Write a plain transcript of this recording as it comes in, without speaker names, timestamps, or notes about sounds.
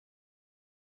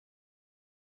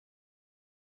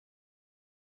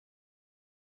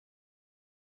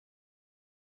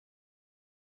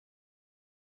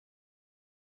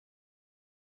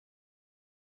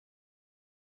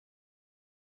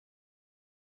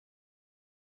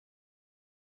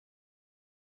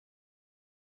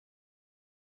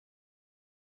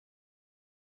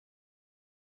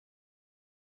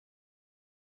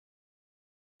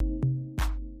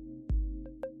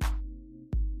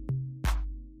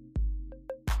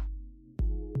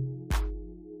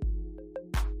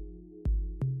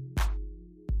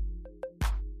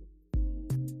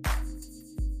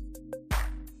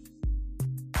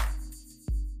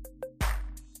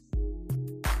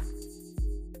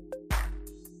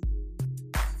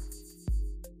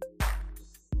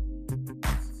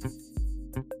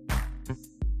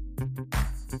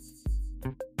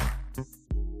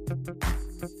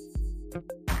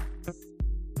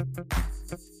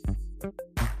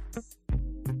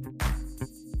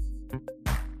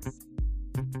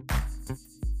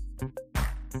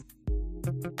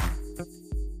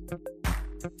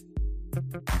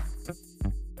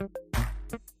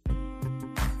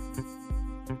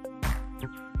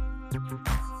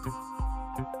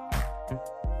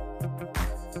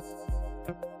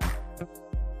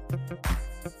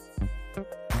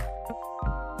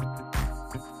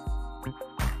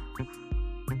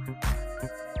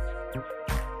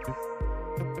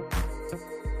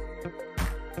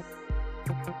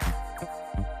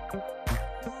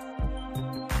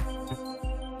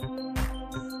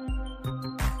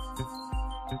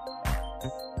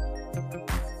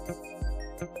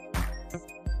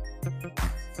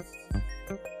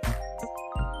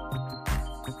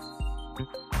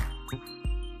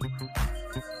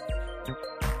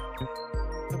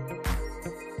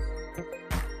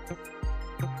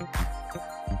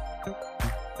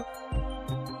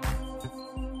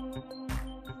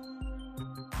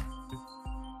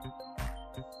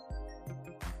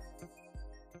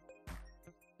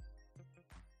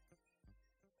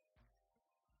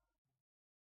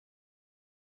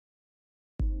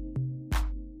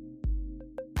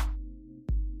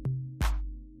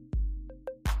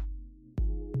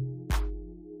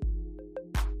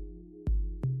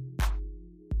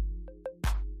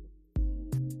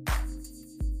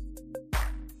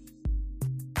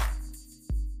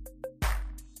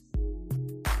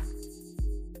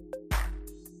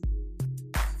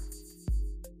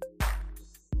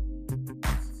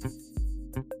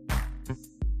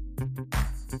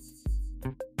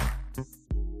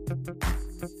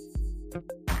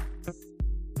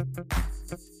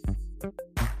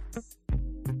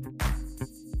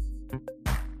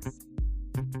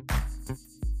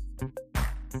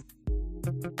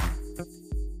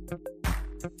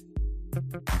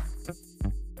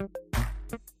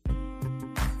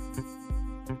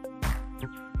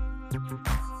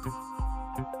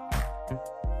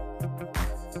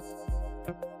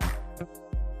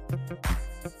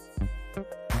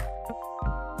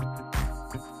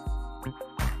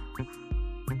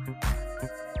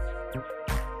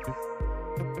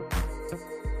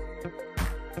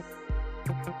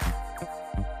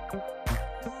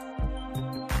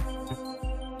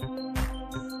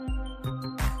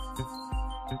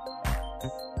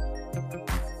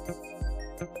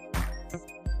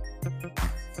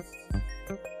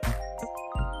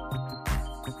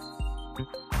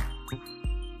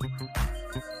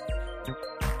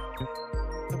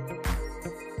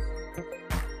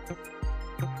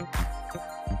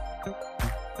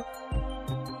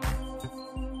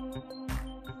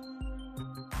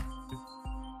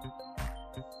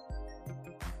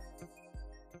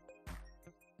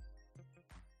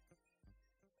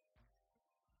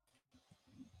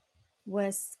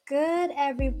What's good,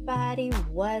 everybody?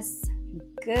 What's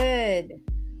good?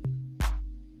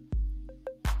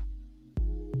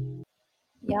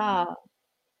 Y'all,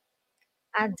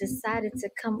 I decided to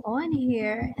come on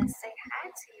here and say hi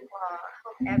to you all. I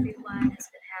hope everyone has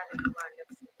been having a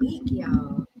wonderful week,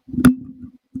 y'all.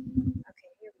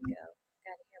 Okay, here we go.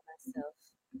 Gotta hear myself.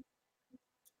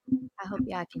 I hope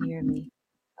y'all can hear me.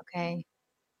 Okay.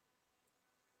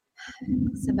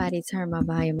 Somebody turn my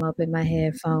volume up in my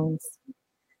headphones.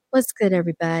 What's good,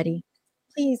 everybody?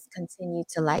 Please continue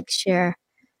to like, share,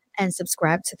 and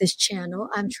subscribe to this channel.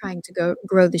 I'm trying to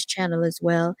grow this channel as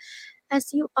well.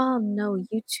 As you all know,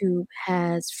 YouTube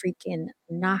has freaking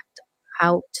knocked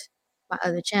out my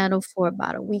other channel for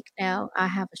about a week now. I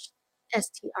have a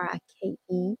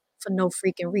STRIKE for no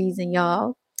freaking reason,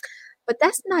 y'all. But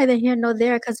that's neither here nor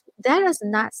there because that does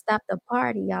not stop the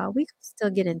party, y'all. We can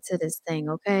still get into this thing,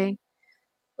 okay?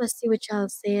 Let's see what y'all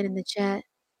said in the chat.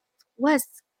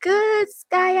 What's good,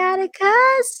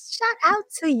 Sciaticus? Shout out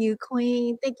to you,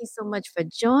 Queen. Thank you so much for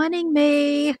joining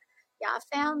me. Y'all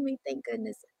found me, thank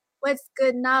goodness. What's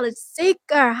good, Knowledge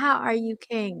Seeker? How are you,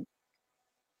 King?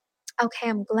 Okay,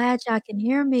 I'm glad y'all can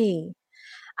hear me.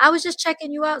 I was just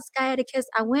checking you out, Sciaticus.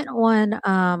 I went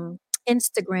on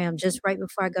Instagram just right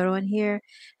before I got on here,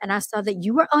 and I saw that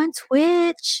you were on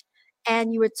Twitch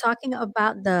and you were talking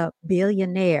about the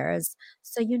billionaires.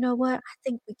 So you know what? I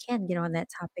think we can get on that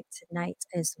topic tonight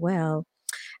as well.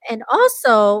 And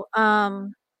also,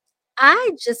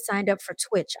 I just signed up for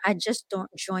Twitch. I just don't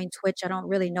join Twitch. I don't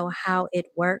really know how it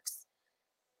works.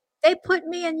 They put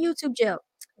me in YouTube jail.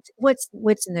 What's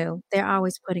new? They're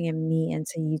always putting me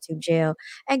into YouTube jail.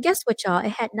 And guess what, y'all?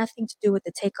 It had nothing to do with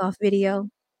the takeoff video.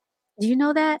 Do you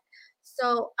know that?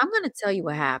 So I'm going to tell you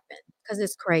what happened because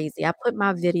it's crazy. I put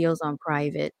my videos on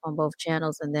private on both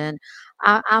channels, and then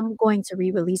I'm going to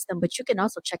re-release them. But you can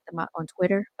also check them out on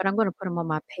Twitter. But I'm going to put them on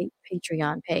my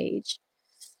Patreon page.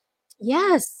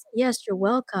 Yes, you're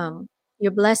welcome.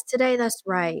 You're blessed today. That's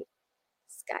right.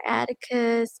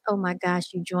 Sciaticus. Oh my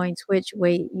gosh, you joined Twitch.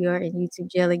 Wait, you're in YouTube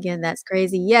jail again. That's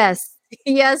crazy. Yes,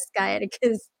 yes,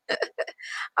 Sciaticus.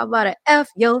 How about a F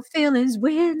Your Feelings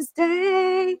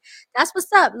Wednesday? That's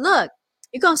what's up. Look,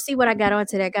 you're going to see what I got on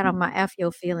today. I got on my F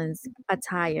Your Feelings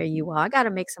attire, you all. I got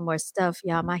to make some more stuff,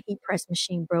 y'all. My heat press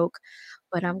machine broke,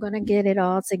 but I'm going to get it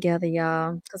all together,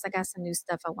 y'all, because I got some new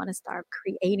stuff I want to start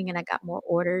creating, and I got more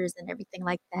orders and everything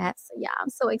like that. So, yeah, I'm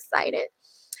so excited.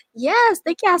 Yes,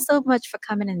 thank y'all so much for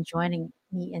coming and joining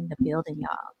me in the building,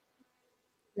 y'all.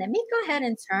 Let me go ahead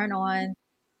and turn on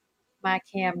my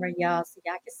camera, y'all, so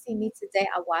y'all can see me today.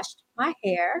 I washed my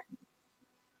hair.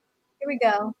 Here we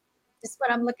go. This is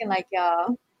what I'm looking like,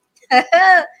 y'all.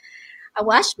 I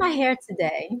washed my hair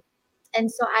today,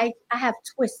 and so I have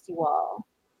twists, you all.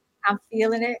 I'm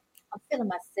feeling it. I'm feeling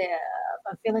myself.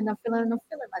 I'm feeling myself. Feeling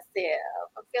myself.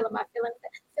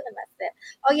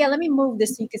 Oh yeah, let me move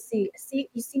this so you can see. See,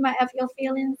 you see my FO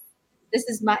feelings? This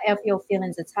is my FO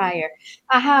feelings attire.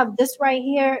 I have this right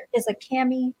here is a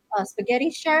cami spaghetti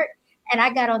shirt, and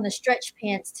I got on the stretch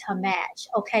pants to match.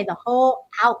 Okay, the whole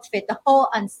outfit, the whole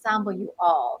ensemble, you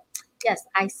all. Yes,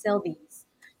 I sell these.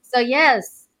 So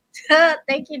yes,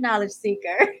 thank you, knowledge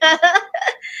seeker.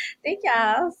 Thank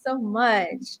y'all so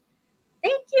much.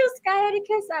 Thank you, Sky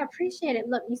Etiquette. I appreciate it.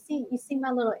 Look, you see my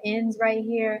little ends right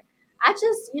here. I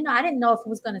just, I didn't know if it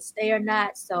was gonna stay or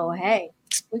not. So hey,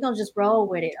 we're gonna just roll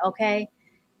with it, okay?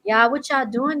 Y'all, what y'all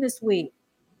doing this week?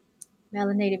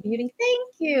 Melanated Beauty.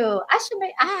 Thank you.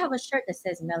 I have a shirt that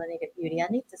says Melanated Beauty. I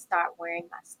need to start wearing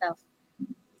my stuff.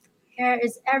 Hair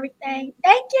is everything.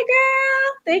 Thank you,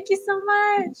 girl. Thank you so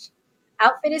much.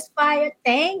 Outfit is fire.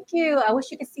 Thank you. I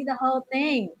wish you could see the whole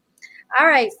thing. All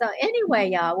right. So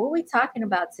anyway, y'all, what we talking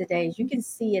about today is you can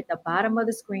see at the bottom of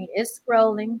the screen is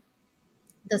scrolling,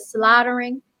 the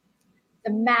slaughtering,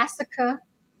 the massacre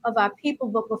of our people.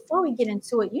 But before we get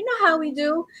into it, you know how we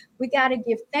do. We got to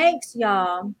give thanks,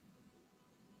 y'all.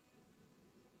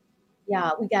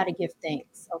 Y'all, we got to give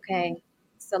thanks. Okay.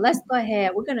 So let's go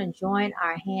ahead. We're going to join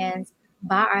our hands,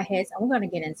 bow our heads, and we're going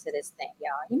to get into this thing,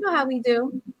 y'all. You know how we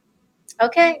do.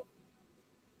 Okay.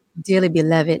 Dearly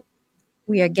beloved,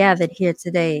 we are gathered here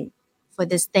today for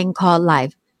this thing called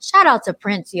life. Shout out to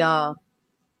Prince, y'all.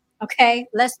 Okay,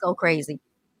 let's go crazy.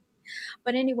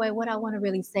 But anyway, what I want to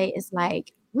really say is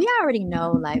like we already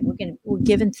know, like we're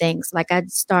giving thanks. Like I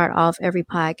start off every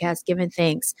podcast giving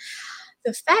thanks.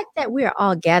 The fact that we are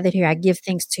all gathered here, I give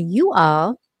thanks to you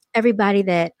all, everybody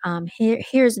that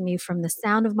hears me from the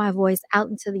sound of my voice out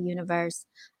into the universe.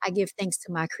 I give thanks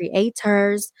to my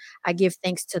creators. I give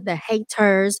thanks to the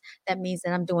haters. That means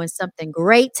that I'm doing something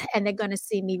great and they're going to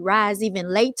see me rise even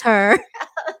later.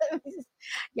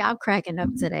 Yeah, I'm cracking up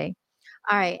today.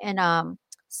 All right. And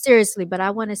seriously, but I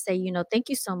want to say, thank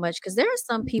you so much because there are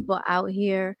some people out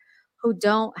here who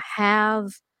don't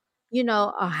have,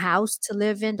 a house to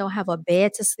live in, don't have a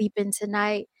bed to sleep in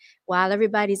tonight, while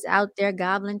everybody's out there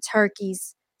gobbling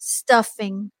turkeys,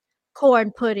 stuffing,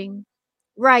 corn pudding,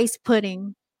 rice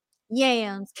pudding,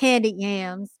 yams, candied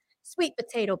yams, sweet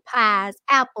potato pies,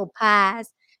 apple pies.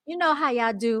 You know how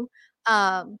y'all do.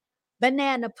 Um,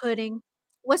 Banana pudding.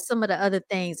 What's some of the other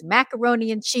things?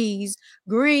 Macaroni and cheese,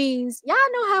 greens. Y'all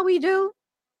know how we do.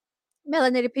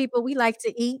 Melanated people, we like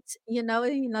to eat. Ain't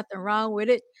nothing wrong with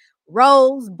it.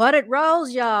 Rolls, buttered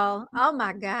rolls, y'all. Oh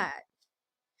my God.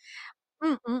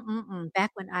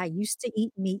 Back when I used to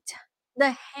eat meat,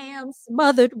 the ham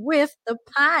smothered with the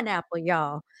pineapple,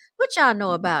 y'all. What y'all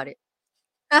know about it?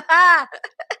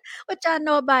 What y'all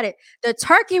know about it? The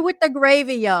turkey with the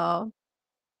gravy, y'all.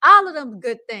 All of them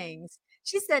good things.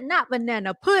 She said, not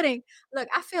banana pudding. Look,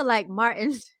 I feel like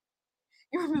Martin.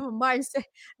 You remember Martin said,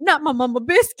 not my mama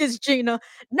biscuits, Gina.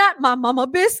 Not my mama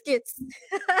biscuits.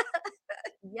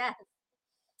 Yes.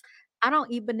 I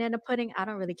don't eat banana pudding. I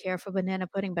don't really care for banana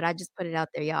pudding, but I just put it out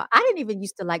there, y'all. I didn't even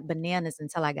used to like bananas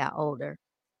until I got older.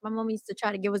 My mom used to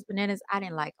try to give us bananas. I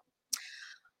didn't like them.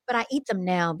 But I eat them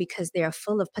now because they're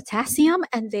full of potassium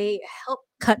and they help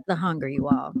cut the hunger, you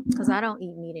all, because I don't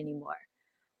eat meat anymore.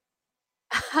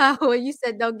 Well, you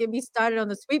said don't get me started on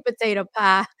the sweet potato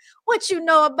pie. What you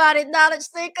know about it, knowledge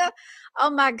seeker? Oh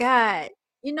my God.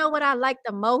 You know what I like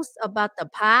the most about the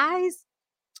pies?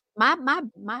 My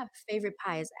favorite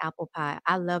pie is apple pie.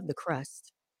 I love the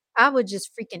crust. I would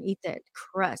just freaking eat that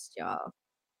crust, y'all.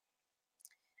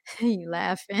 You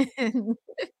laughing.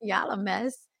 Y'all a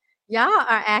mess. Y'all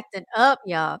are acting up,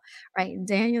 y'all. Right,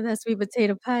 Daniel, that sweet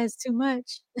potato pie is too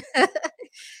much.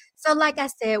 So, like I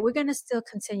said, we're gonna still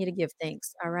continue to give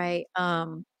thanks. All right.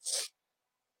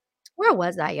 Where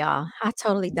was I, y'all? I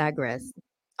totally digress.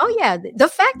 Oh yeah, the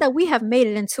fact that we have made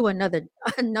it into another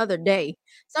another day.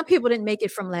 Some people didn't make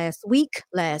it from last week,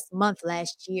 last month,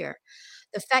 last year.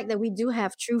 The fact that we do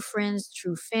have true friends,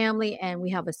 true family, and we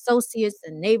have associates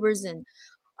and neighbors and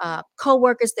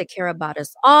co-workers that care about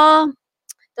us all.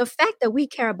 The fact that we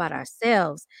care about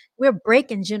ourselves, we're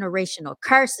breaking generational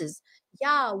curses.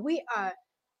 Y'all, we are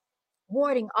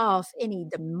warding off any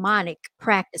demonic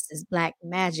practices, black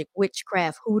magic,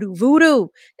 witchcraft, hoodoo, voodoo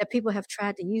that people have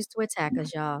tried to use to attack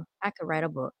us, y'all. I could write a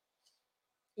book.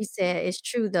 You said it's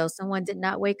true though. Someone did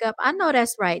not wake up. I know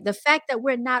that's right. The fact that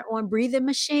we're not on breathing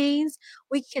machines,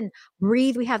 we can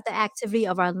breathe. We have the activity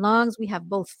of our lungs. We have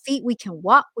both feet. We can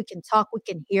walk. We can talk. We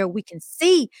can hear. We can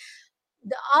see.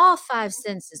 All five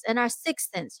senses and our sixth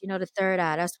sense. The third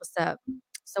eye. That's what's up.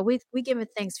 So we giving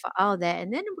thanks for all that,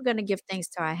 and then we're gonna give thanks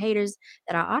to our haters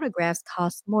that our autographs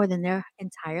cost more than their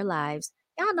entire lives.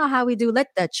 Y'all know how we do. Let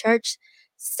the church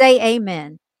say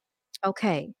amen.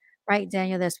 Okay. Right,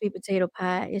 Daniel, that sweet potato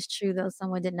pie. It's true though.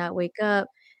 Someone did not wake up.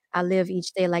 I live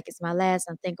each day like it's my last.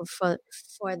 I'm thankful for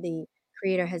the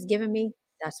creator has given me.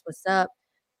 That's what's up.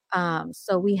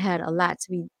 So we had a lot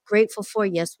to be grateful for.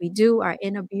 Yes, we do. Our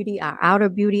inner beauty, our outer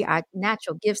beauty, our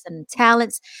natural gifts and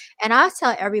talents. And I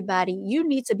tell everybody, you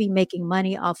need to be making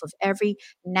money off of every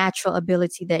natural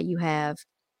ability that you have.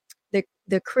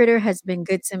 The critter has been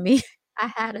good to me.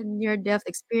 I had a near death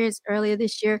experience earlier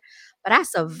this year, but I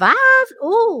survived.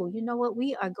 Oh, you know what?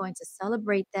 We are going to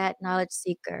celebrate that, knowledge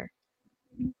seeker.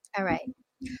 All right.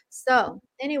 So,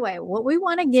 anyway, what we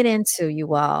want to get into,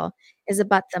 you all, is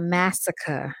about the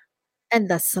massacre and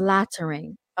the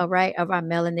slaughtering, all right, of our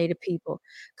melanated people.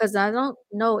 Because I don't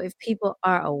know if people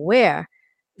are aware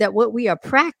that what we are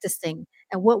practicing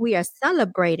and what we are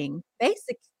celebrating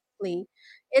basically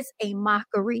is a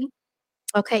mockery.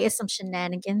 Okay, it's some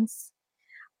shenanigans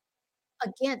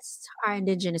against our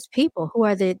indigenous people. Who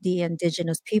are the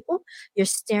indigenous people? You're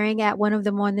staring at one of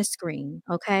them on the screen,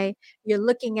 okay? You're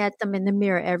looking at them in the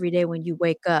mirror every day when you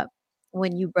wake up,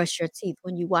 when you brush your teeth,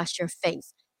 when you wash your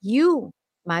face. You,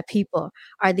 my people,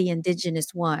 are the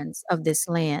indigenous ones of this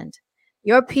land.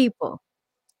 Your people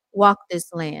walk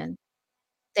this land.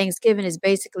 Thanksgiving is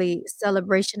basically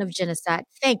celebration of genocide.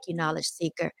 Thank you, knowledge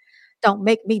seeker. Don't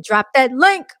make me drop that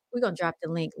link. We're going to drop the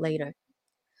link later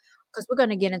because we're going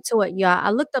to get into it, y'all.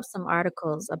 I looked up some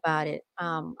articles about it.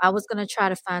 I was going to try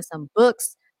to find some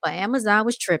books, but Amazon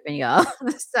was tripping, y'all.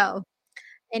 So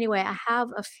anyway, I have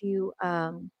a few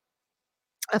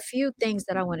things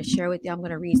that I want to share with you. I'm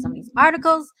going to read some of these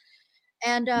articles.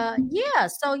 And yeah,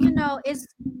 so it's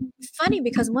funny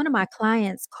because one of my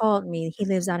clients called me. He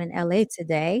lives out in LA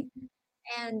today.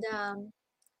 And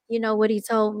you know what he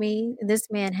told me? This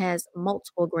man has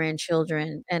multiple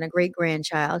grandchildren and a great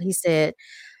grandchild. He said,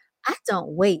 I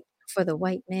don't wait for the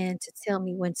white man to tell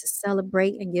me when to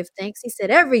celebrate and give thanks. He said,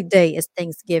 every day is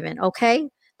Thanksgiving, okay?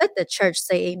 Let the church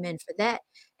say amen for that.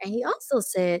 And he also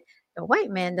said, the white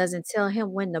man doesn't tell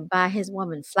him when to buy his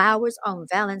woman flowers on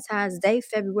Valentine's Day,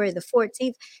 February the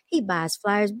 14th. He buys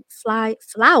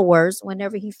flowers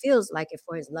whenever he feels like it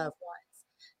for his loved ones.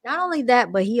 Not only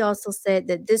that, but he also said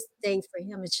that this day for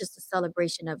him is just a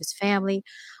celebration of his family.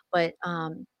 But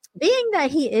being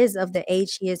that he is of the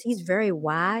age he is, he's very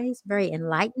wise, very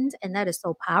enlightened, and that is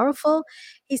so powerful.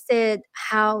 He said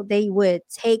how they would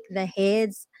take the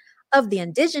heads of the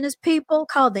indigenous people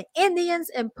called the Indians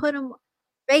and put them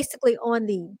basically on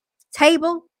the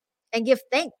table and give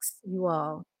thanks, you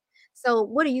all. So,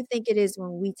 what do you think it is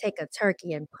when we take a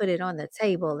turkey and put it on the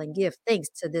table and give thanks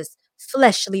to this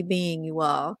fleshly being, you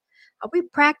all? Are we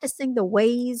practicing the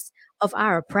ways of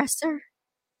our oppressor?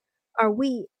 Are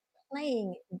we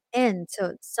playing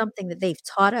into something that they've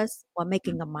taught us while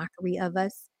making a mockery of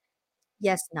us?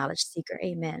 Yes, knowledge seeker.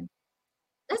 Amen.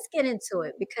 Let's get into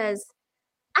it because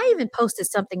I even posted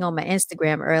something on my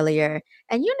Instagram earlier.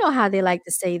 And you know how they like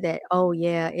to say that, oh,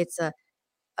 yeah, it's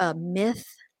a myth.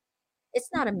 It's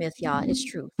not a myth, y'all. It's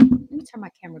truth. Let me turn my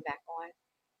camera back on.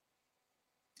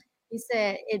 He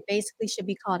said it basically should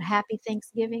be called Happy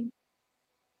Thanksgiving.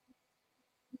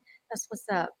 That's what's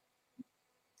up.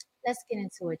 Let's get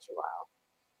into it, you all.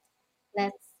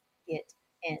 Let's get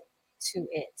into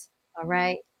it. All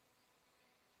right.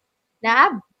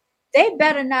 Now, they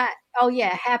better not. Oh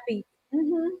yeah, happy.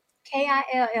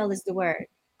 Kill is the word.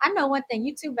 I know one thing.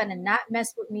 You two better not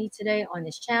mess with me today on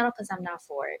this channel because I'm not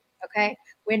for it. Okay,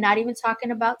 we're not even talking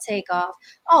about Takeoff.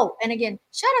 Oh, and again,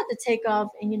 shout out to Takeoff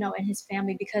and his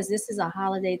family because this is a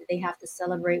holiday that they have to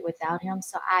celebrate without him.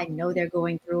 So I know they're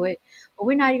going through it, but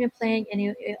we're not even playing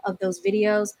any of those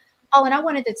videos. Oh, and I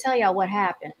wanted to tell y'all what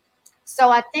happened. So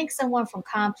I think someone from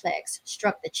Complex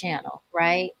struck the channel,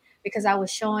 right? Because I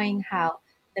was showing how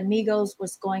the Migos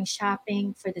was going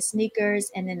shopping for the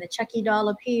sneakers and then the Chucky doll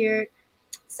appeared.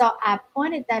 So I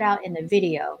pointed that out in the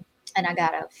video. and I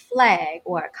got a flag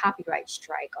or a copyright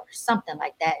strike or something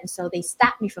like that. And so they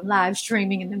stopped me from live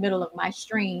streaming in the middle of my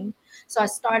stream. So I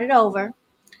started over.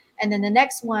 And then the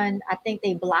next one, I think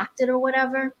they blocked it or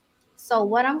whatever. So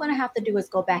what I'm going to have to do is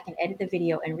go back and edit the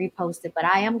video and repost it. But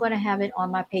I am going to have it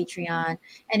on my Patreon,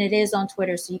 and it is on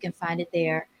Twitter, so you can find it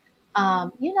there.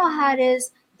 You know how it is.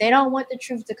 They don't want the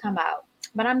truth to come out.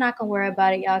 But I'm not going to worry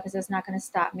about it, y'all, because that's not going to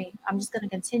stop me. I'm just going to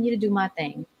continue to do my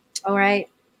thing. All right.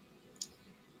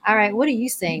 All right. What are you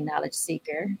saying, Knowledge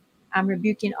Seeker? I'm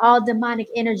rebuking all demonic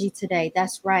energy today.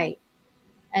 That's right.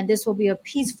 And this will be a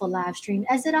peaceful live stream,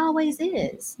 as it always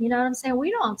is. You know what I'm saying? We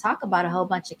don't talk about a whole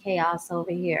bunch of chaos over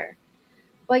here.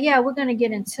 But yeah, we're going to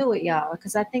get into it, y'all,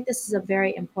 because I think this is a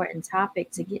very important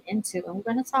topic to get into, and we're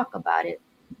going to talk about it.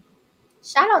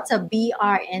 Shout out to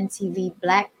BRN TV,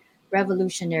 Black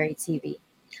Revolutionary TV.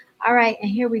 All right, and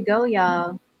here we go,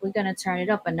 y'all. We're going to turn it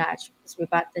up a notch because we're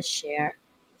about to share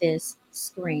this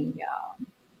screen, y'all.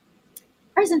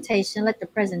 Presentation, let the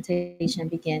presentation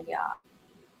begin, y'all.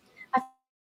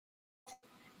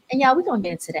 And y'all, we're going to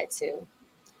get into that too.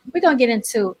 We're going to get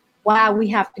into why we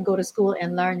have to go to school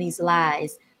and learn these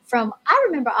lies. I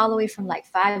remember all the way from like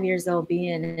 5 years old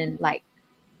being in like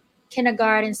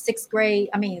kindergarten, 6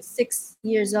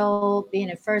 years old, being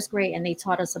in first grade, and they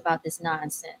taught us about this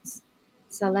nonsense.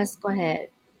 So let's go ahead.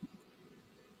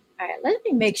 All right, let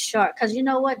me make sure, because you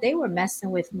know what? They were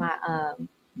messing with my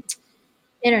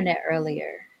internet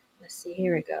earlier. Let's see,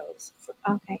 here it goes.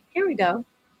 Okay, here we go.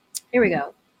 Here we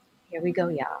go. Here we go,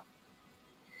 y'all.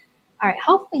 All right,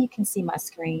 hopefully you can see my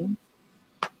screen.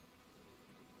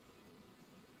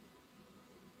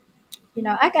 You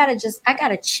know, I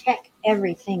gotta check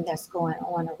everything that's going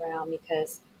on around me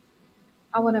because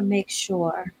I want to make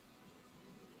sure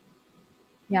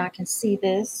y'all can see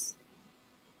this.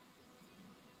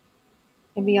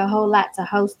 It'd be a whole lot to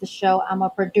host the show. I'm a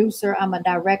producer, I'm a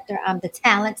director, I'm the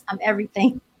talent, I'm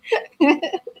everything. Y'all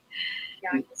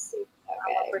can see.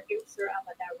 Okay. I'm a producer, I'm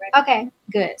a director. Okay,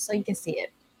 good. So you can see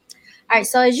it. All right,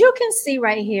 so as you can see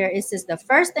right here, it says the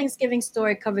first Thanksgiving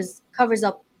story covers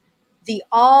up the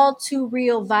all too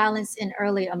real violence in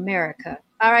early America.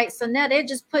 All right, so now they're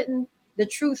just putting the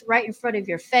truth right in front of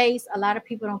your face. A lot of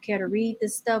people don't care to read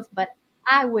this stuff, but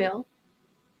I will.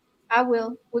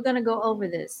 We're going to go over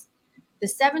this. The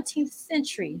 17th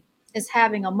century is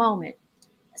having a moment.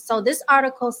 So this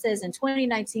article says in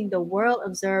 2019, the world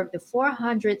observed the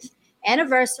 400th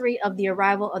anniversary of the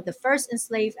arrival of the first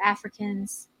enslaved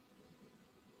Africans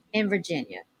in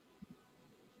Virginia.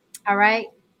 All right.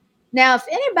 Now, if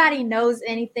anybody knows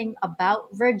anything about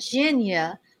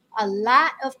Virginia, a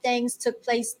lot of things took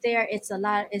place there. It's a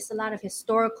lot of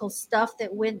historical stuff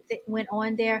that went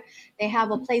on there. They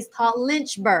have a place called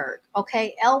Lynchburg,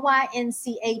 okay?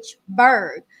 Lynch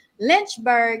Burg.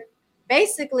 Lynchburg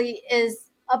basically is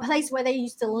a place where they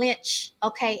used to lynch,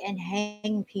 okay, and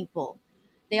hang people.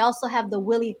 They also have the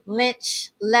Willie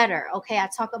Lynch letter, okay? I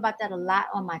talk about that a lot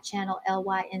on my channel,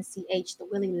 Lynch, the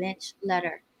Willie Lynch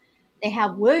letter. They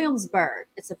have Williamsburg.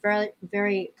 It's a very,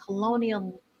 very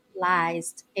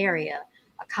colonialized area,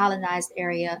 a colonized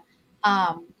area.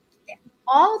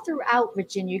 All throughout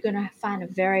Virginia, you're going to find a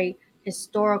very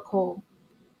historical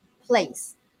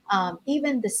place.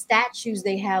 Even the statues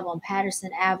they have on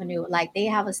Patterson Avenue, like they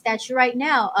have a statue right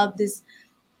now of this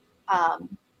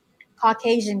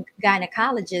Caucasian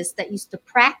gynecologist that used to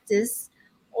practice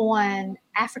on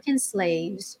African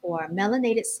slaves or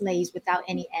melanated slaves without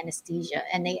any anesthesia.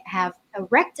 And they have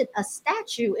erected a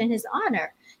statue in his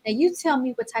honor. Now you tell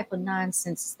me what type of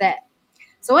nonsense is that.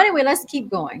 So anyway, let's keep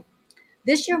going.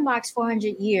 This year marks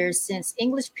 400 years since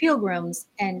English pilgrims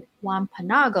and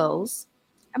Wampanoags,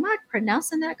 am I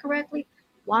pronouncing that correctly?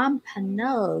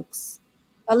 Wampanoags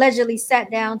allegedly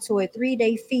sat down to a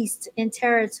 3-day feast in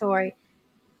territory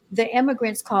the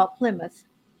immigrants called Plymouth.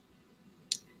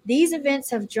 These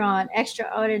events have drawn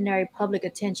extraordinary public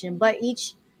attention, but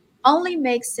each only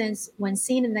makes sense when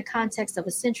seen in the context of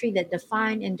a century that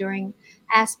defined enduring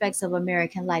aspects of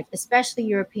American life, especially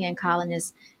European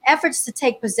colonists' efforts to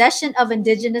take possession of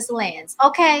indigenous lands.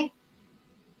 Okay?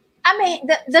 I mean,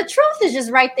 the truth is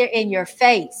just right there in your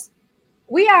face.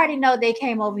 We already know they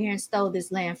came over here and stole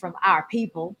this land from our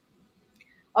people.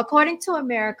 According to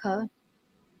American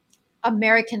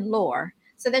lore,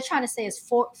 so they're trying to say it's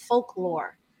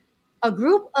folklore. A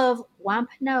group of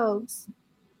Wampanoags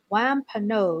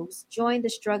joined the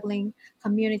struggling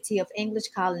community of English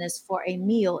colonists for a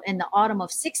meal in the autumn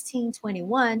of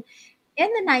 1621.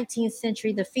 In the 19th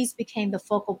century, the feast became the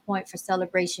focal point for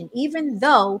celebration, even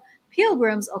though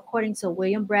pilgrims, according to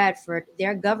William Bradford,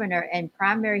 their governor and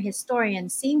primary historian,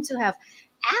 seem to have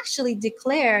actually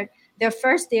declared their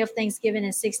first day of Thanksgiving in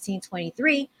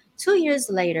 1623 2 years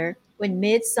later, when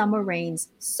midsummer rains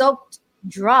soaked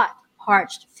drought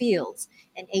parched fields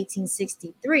in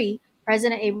 1863,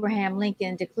 President Abraham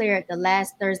Lincoln declared the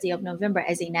last Thursday of November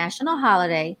as a national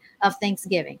holiday of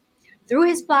Thanksgiving. Through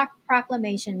his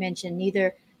proclamation mentioned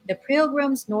neither the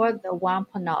Pilgrims nor the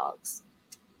Wampanoags.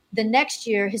 The next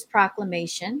year, his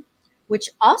proclamation,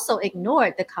 which also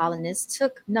ignored the colonists,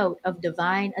 took note of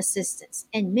divine assistance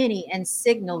and many and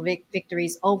signal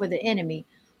victories over the enemy,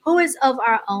 who is of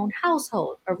our own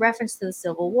household, a reference to the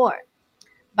Civil War.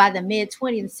 By the mid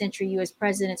 20th century, U.S.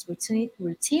 presidents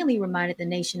routinely reminded the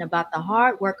nation about the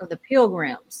hard work of the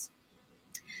Pilgrims.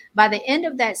 By the end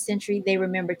of that century, they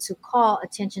remembered to call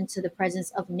attention to the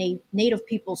presence of native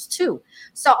peoples too.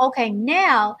 So, okay,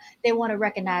 now they want to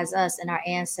recognize us and our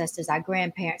ancestors, our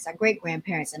grandparents, our great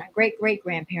grandparents, and our great great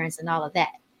grandparents, and all of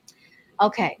that.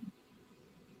 Okay.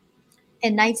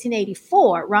 In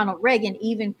 1984, Ronald Reagan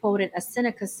even quoted a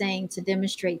Seneca saying to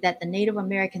demonstrate that the Native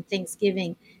American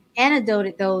Thanksgiving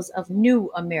anecdoted those of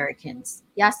new Americans.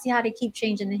 Y'all see how they keep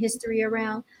changing the history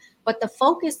around? But the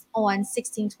focus on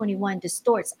 1621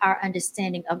 distorts our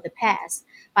understanding of the past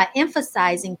by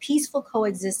emphasizing peaceful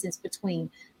coexistence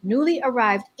between newly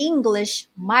arrived English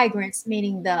migrants,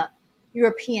 meaning the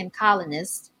European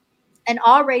colonists, and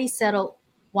already settled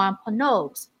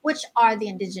Wampanoags, which are the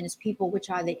indigenous people,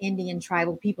 which are the Indian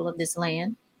tribal people of this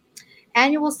land.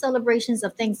 Annual celebrations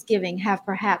of Thanksgiving have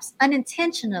perhaps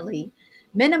unintentionally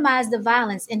minimized the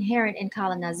violence inherent in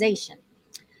colonization.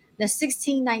 The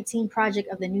 1619 Project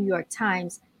of the New York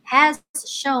Times has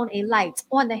shone a light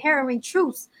on the harrowing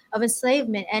truths of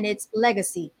enslavement and its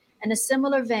legacy. In a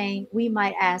similar vein, we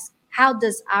might ask, how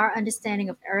does our understanding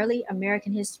of early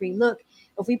American history look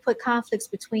if we put conflicts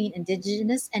between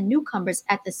indigenous and newcomers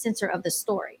at the center of the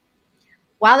story?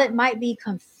 While it might be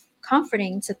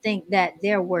comforting to think that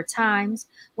there were times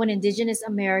when indigenous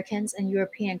Americans and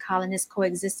European colonists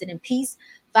coexisted in peace,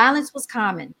 violence was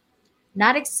common,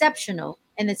 not exceptional,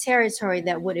 in the territory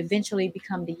that would eventually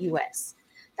become the U.S.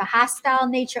 The hostile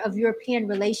nature of European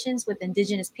relations with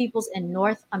indigenous peoples in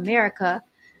North America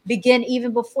began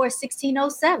even before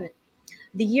 1607.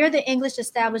 The year the English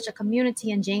established a community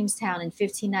in Jamestown in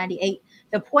 1598,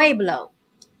 the Pueblo,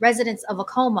 residents of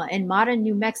Acoma in modern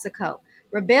New Mexico,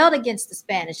 rebelled against the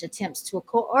Spanish attempts to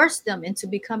coerce them into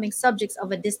becoming subjects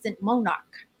of a distant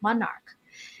monarch.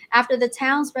 After the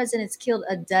town's residents killed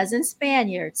a dozen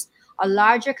Spaniards, a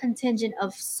larger contingent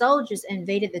of soldiers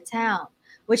invaded the town,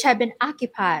 which had been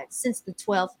occupied since the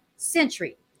 12th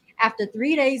century. After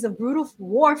 3 days of brutal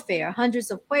warfare, hundreds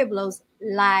of Pueblos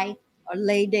lay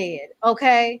dead.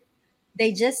 Okay?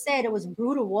 They just said it was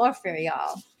brutal warfare,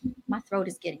 y'all. My throat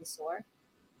is getting sore.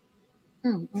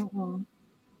 Mm-mm-mm.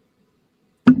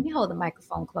 Let me hold the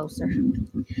microphone closer.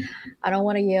 I don't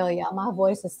want to yell, y'all. My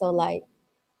voice is so light.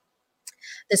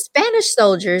 The Spanish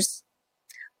soldiers,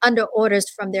 under orders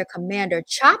from their commander,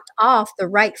 chopped off the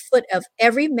right foot of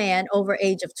every man over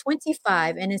age of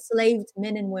 25 and enslaved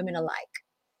men and women alike.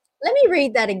 Let me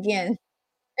read that again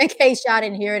in case y'all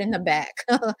didn't hear it in the back.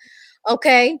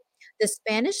 Okay. The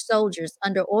Spanish soldiers,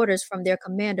 under orders from their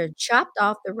commander, chopped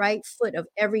off the right foot of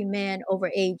every man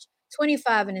over age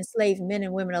 25 and enslaved men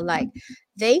and women alike.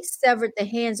 They severed the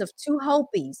hands of two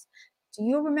Hopis. Do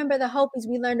you remember the Hopis?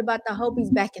 We learned about the Hopis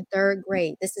back in third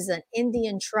grade. This is an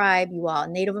Indian tribe, you all,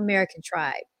 Native American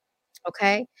tribe.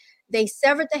 Okay. They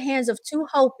severed the hands of two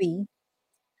Hopi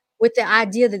with the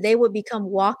idea that they would become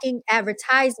walking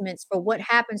advertisements for what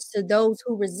happens to those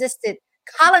who resisted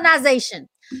colonization.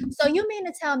 So you mean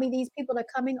to tell me these people are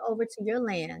coming over to your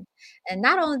land, and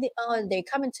not only are they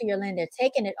coming to your land, they're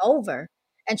taking it over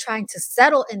and trying to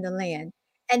settle in the land.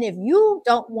 And if you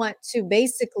don't want to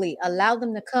basically allow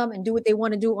them to come and do what they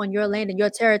want to do on your land and your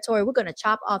territory, we're going to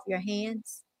chop off your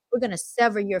hands. We're going to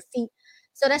sever your feet.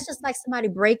 So that's just like somebody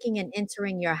breaking and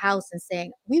entering your house and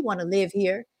saying, we want to live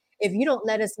here. If you don't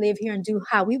let us live here and do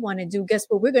how we want to do, guess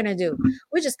what we're going to do?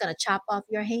 We're just going to chop off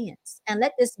your hands. And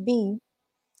let this be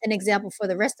an example for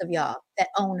the rest of y'all that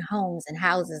own homes and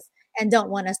houses and don't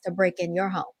want us to break in your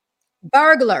home.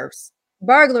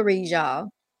 Burglaries, y'all.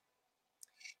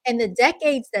 In the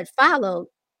decades that followed,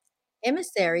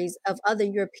 emissaries of other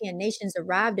European nations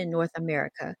arrived in North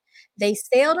America. They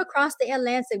sailed across the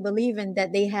Atlantic believing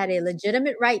that they had a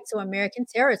legitimate right to American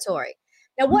territory.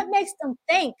 Now, what makes them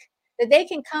think that they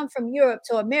can come from Europe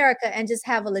to America and just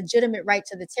have a legitimate right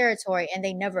to the territory and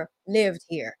they never lived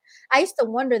here? I used to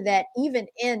wonder that even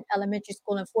in elementary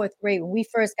school in fourth grade, when we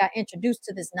first got introduced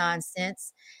to this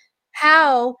nonsense,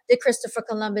 how did Christopher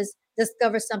Columbus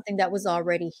discover something that was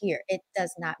already here? It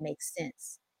does not make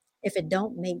sense. If it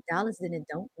don't make dollars, then it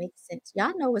don't make sense.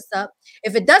 Y'all know what's up.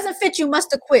 If it doesn't fit, you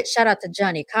must have quit. Shout out to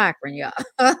Johnny Cochran, y'all.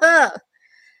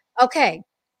 Okay,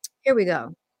 here we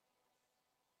go.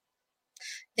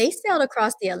 They sailed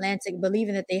across the Atlantic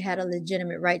believing that they had a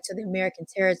legitimate right to the American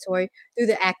territory through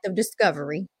the act of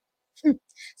discovery.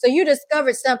 So you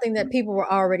discovered something that people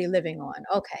were already living on.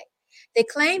 Okay. They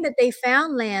claimed that they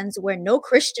found lands where no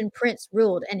Christian prince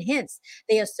ruled, and hence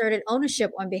they asserted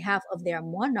ownership on behalf of their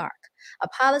monarch, a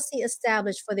policy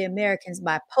established for the Americans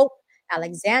by Pope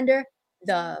Alexander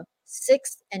the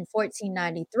Sixth in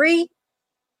 1493.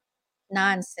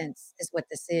 Nonsense is what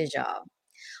this is, y'all.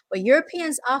 But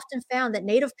Europeans often found that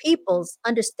Native peoples,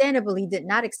 understandably, did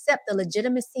not accept the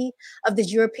legitimacy of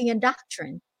this European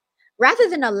doctrine. Rather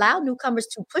than allow newcomers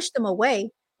to push them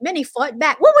away, many fought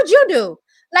back. What would you do?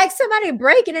 Like somebody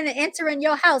breaking in and entering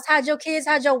your house, hide your kids,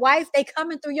 hide your wife, they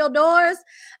coming through your doors.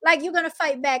 Like you're gonna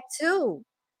fight back too.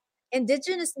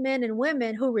 Indigenous men and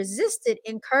women who resisted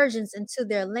incursions into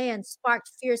their land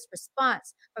sparked fierce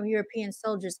response from European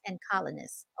soldiers and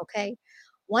colonists. Okay.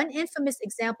 One infamous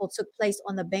example took place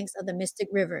on the banks of the Mystic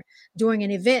River during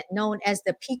an event known as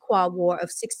the Pequot War of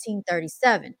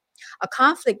 1637, a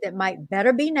conflict that might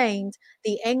better be named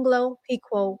the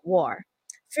Anglo-Pequot War.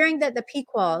 Fearing that the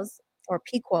Pequots, or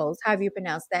Pequots, however you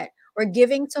pronounce that, were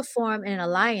giving to form an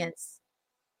alliance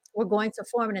were going to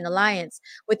form an alliance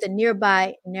with the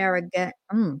nearby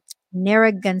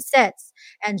Narragansetts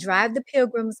and drive the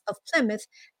pilgrims of Plymouth.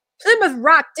 Plymouth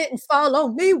Rock didn't fall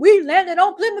on me. We landed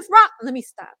on Plymouth Rock. Let me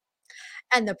stop.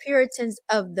 And the Puritans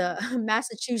of the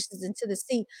Massachusetts into the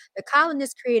sea. The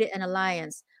colonists created an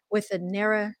alliance with the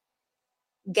Narragansetts.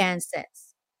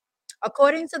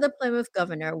 According to the Plymouth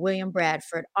governor, William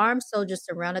Bradford, armed soldiers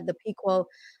surrounded the Pequot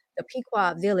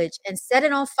village and set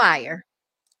it on fire.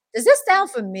 Does this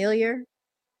sound familiar?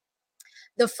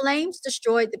 The flames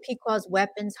destroyed the Pequot's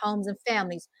weapons, homes, and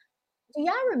families. Do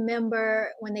y'all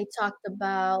remember when they talked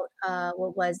about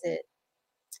what was it?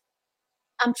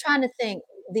 I'm trying to think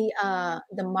the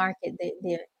market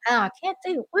I can't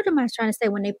think what am I trying to say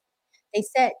when they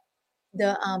set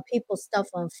the people's stuff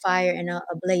on fire and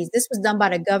ablaze. This was done by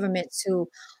the government to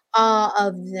all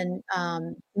of the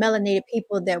melanated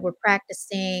people that were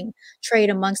practicing trade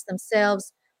amongst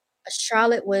themselves.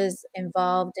 Charlotte was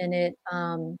involved in it.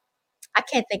 I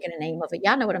can't think of the name of it.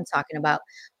 Y'all know what I'm talking about.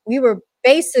 We were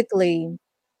basically,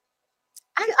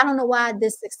 I don't know why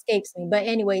this escapes me, but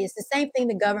anyway, it's the same thing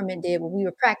the government did when we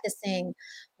were practicing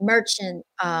merchant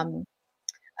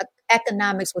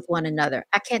economics with one another.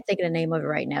 I can't think of the name of it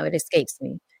right now. It escapes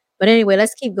me. But anyway,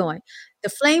 let's keep going. The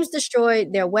flames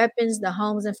destroyed their weapons, the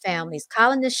homes, and families.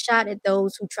 Colonists shot at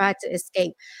those who tried to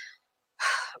escape.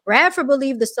 Bradford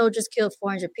believed the soldiers killed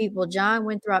 400 people. John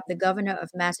Winthrop, the governor of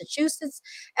Massachusetts,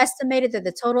 estimated that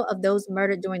the total of those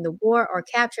murdered during the war or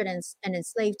captured and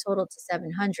enslaved totaled to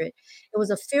 700. It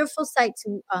was a fearful sight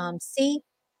to see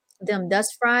them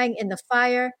thus frying in the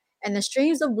fire and the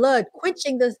streams of blood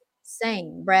quenching the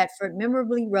same, Bradford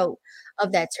memorably wrote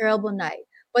of that terrible night.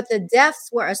 But the deaths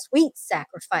were a sweet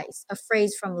sacrifice, a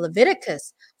phrase from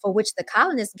Leviticus, for which the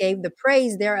colonists gave the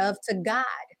praise thereof to God.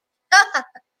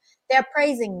 They're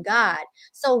praising God.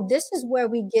 So this is where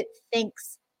we get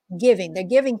thanksgiving. They're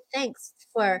giving thanks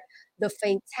for the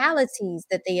fatalities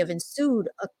that they have ensued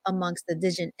amongst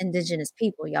the indigenous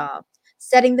people, y'all.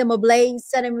 Setting them ablaze,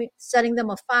 setting them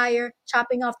afire,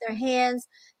 chopping off their hands,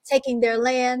 taking their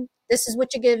land. This is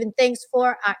what you're giving thanks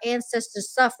for. Our ancestors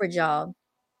suffered, y'all.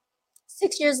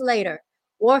 6 years later,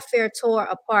 warfare tore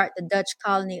apart the Dutch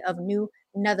colony of New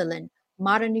Netherland,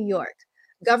 modern New York.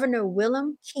 Governor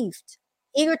Willem Kieft,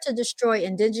 eager to destroy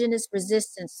indigenous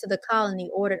resistance to the colony,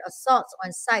 ordered assaults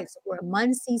on sites where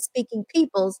Munsee-speaking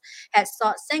peoples had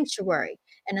sought sanctuary.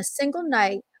 In a single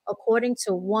night, according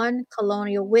to one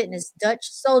colonial witness, Dutch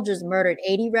soldiers murdered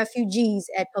 80 refugees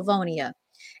at Pavonia.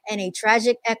 And a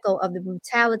tragic echo of the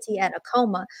brutality at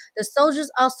Acoma, the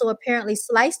soldiers also apparently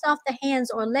sliced off the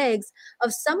hands or legs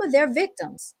of some of their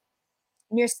victims.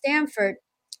 Near Stamford,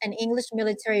 an English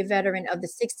military veteran of the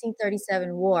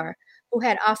 1637 war, who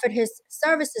had offered his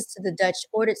services to the Dutch,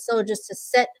 ordered soldiers to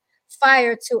set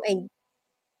fire to a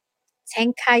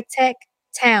Tankaitek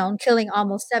town, killing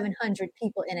almost 700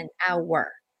 people in an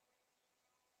hour.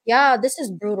 Y'all, this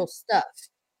is brutal stuff.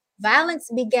 Violence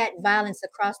begat violence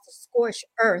across the scorched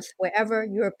earth wherever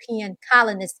European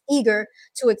colonists eager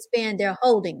to expand their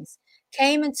holdings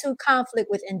came into conflict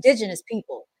with indigenous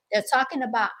people. They're talking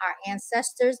about our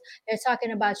ancestors. They're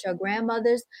talking about your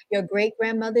grandmothers, your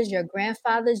great-grandmothers, your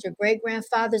grandfathers, your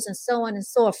great-grandfathers, and so on and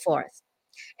so forth.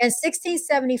 In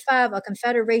 1675, a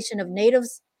confederation of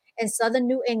natives in southern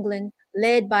New England,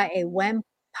 led by a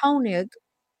Wampanoag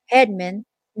headman,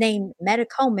 named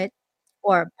Metacomet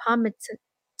or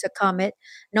Pometacomet,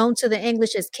 known to the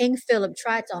English as King Philip,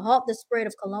 tried to halt the spread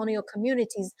of colonial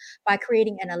communities by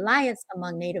creating an alliance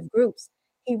among native groups.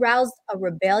 He roused a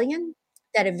rebellion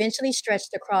that eventually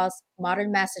stretched across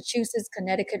modern Massachusetts,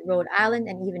 Connecticut, Rhode Island,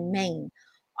 and even Maine.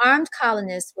 Armed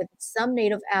colonists with some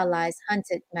native allies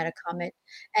hunted Metacomet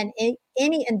and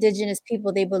any indigenous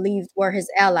people they believed were his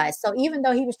allies. So even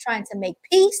though he was trying to make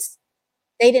peace,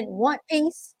 they didn't want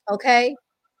peace, okay?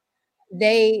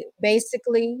 They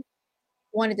basically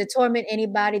wanted to torment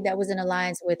anybody that was in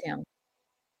alliance with him.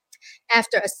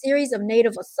 After a series of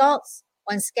native assaults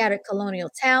on scattered colonial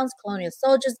towns, colonial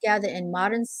soldiers gathered in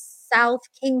modern South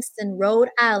Kingston, Rhode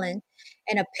Island,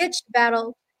 in a pitched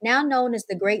battle now known as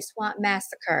the Great Swamp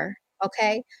Massacre.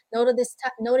 Okay, notice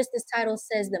this title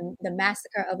says the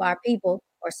massacre of our people,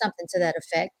 or something to that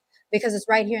effect, because it's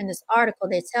right here in this article.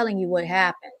 They're telling you what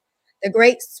happened. The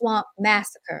Great Swamp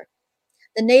Massacre.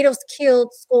 The natives killed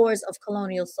scores of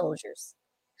colonial soldiers,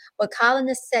 but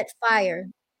colonists set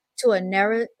fire to a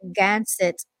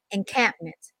Narragansett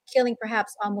encampment, killing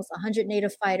perhaps almost 100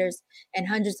 native fighters and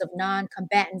hundreds of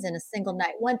non-combatants in a single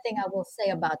night. One thing I will say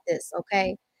about this,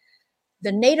 okay?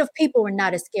 The native people were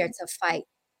not as scared to fight.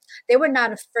 They were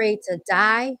not afraid to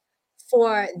die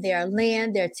for their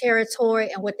land, their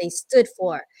territory, and what they stood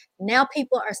for. Now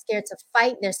people are scared to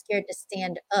fight. They're scared to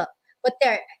stand up. But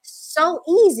they're so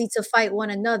easy to fight one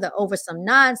another over some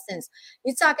nonsense.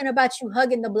 You're talking about you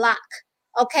hugging the block.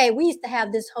 Okay, we used to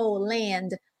have this whole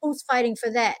land. Who's fighting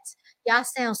for that? Y'all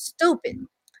sound stupid.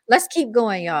 Let's keep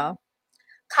going, y'all.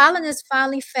 Colonists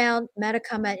finally found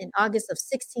Metacomet in August of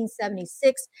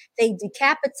 1676. They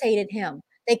decapitated him.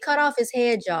 They cut off his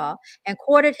head, y'all, and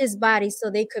quartered his body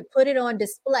so they could put it on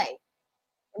display.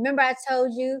 Remember, I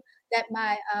told you that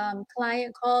my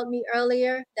client called me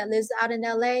earlier that lives out in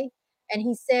LA, and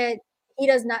he said he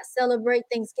does not celebrate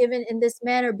Thanksgiving in this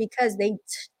manner because they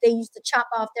used to chop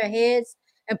off their heads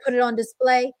and put it on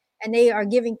display, and they are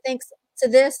giving thanks to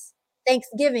this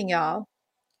Thanksgiving, y'all.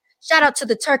 Shout out to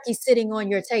the turkey sitting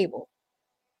on your table.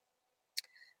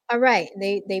 All right,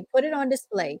 they put it on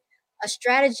display, a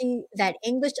strategy that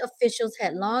English officials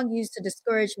had long used to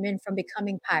discourage men from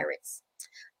becoming pirates.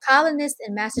 Colonists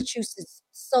in Massachusetts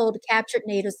sold captured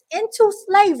natives into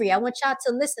slavery. I want y'all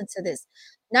to listen to this.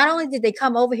 Not only did they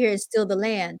come over here and steal the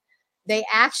land, they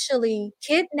actually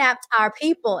kidnapped our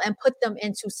people and put them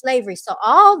into slavery. So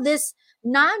all this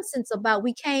nonsense about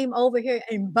we came over here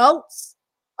in boats,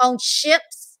 on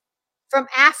ships from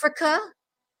Africa.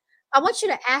 I want you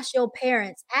to ask your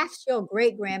parents, ask your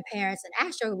great grandparents, and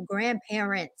ask your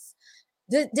grandparents.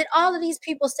 Did all of these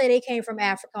people say they came from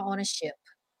Africa on a ship?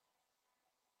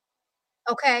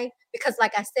 Okay, because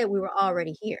like I said, we were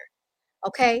already here.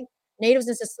 Okay, natives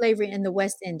into slavery in the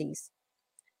West Indies.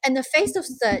 In the face of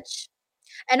such,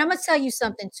 and I'm gonna tell you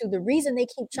something too. The reason they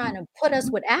keep trying to put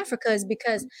us with Africa is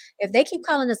because if they keep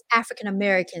calling us African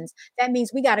Americans, that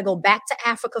means we got to go back to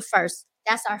Africa first.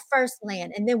 That's our first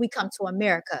land, and then we come to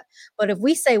America. But if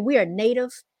we say we are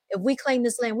native, if we claim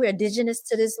this land, we're indigenous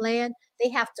to this land, they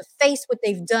have to face what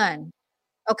they've done.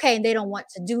 Okay, and they don't want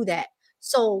to do that.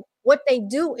 So what they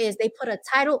do is they put a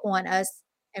title on us,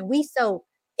 and we so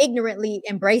ignorantly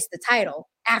embrace the title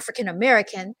African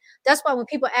American. That's why when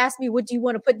people ask me, what do you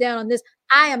want to put down on this?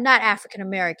 I am not African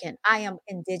American. I am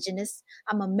indigenous.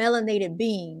 I'm a melanated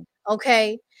being.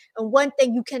 Okay. And one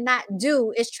thing you cannot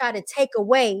do is try to take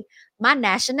away my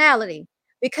nationality,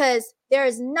 because there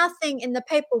is nothing in the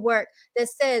paperwork that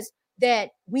says that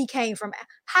we came from.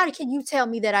 How can you tell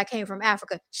me that I came from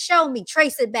Africa? Show me,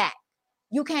 trace it back.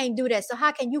 You can't do that. So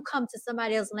how can you come to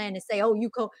somebody else's land and say, "Oh, you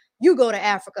go to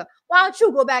Africa"? Why don't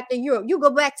you go back to Europe? You go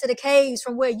back to the caves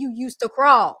from where you used to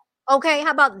crawl. Okay,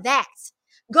 how about that?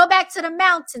 Go back to the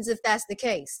mountains if that's the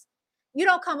case. You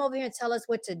don't come over here and tell us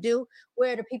what to do.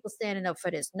 Where are the people standing up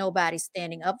for this? Nobody's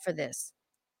standing up for this.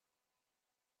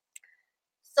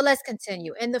 So let's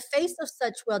continue. In the face of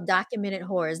such well documented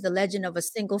horrors, the legend of a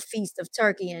single feast of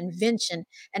turkey invention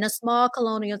in a small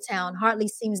colonial town hardly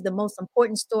seems the most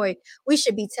important story we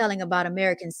should be telling about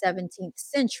American 17th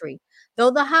century.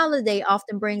 Though the holiday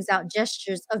often brings out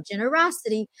gestures of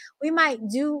generosity, we might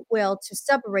do well to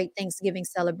separate Thanksgiving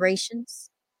celebrations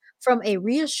from a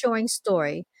reassuring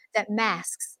story that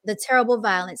masks the terrible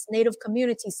violence Native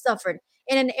communities suffered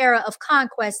in an era of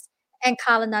conquest and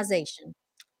colonization.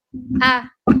 I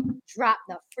dropped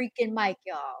the freaking mic,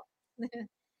 y'all.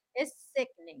 It's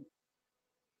sickening.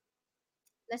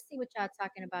 Let's see what y'all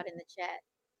talking about in the chat.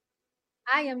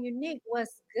 I am unique.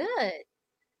 What's good?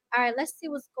 All right, let's see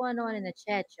what's going on in the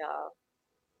chat, y'all.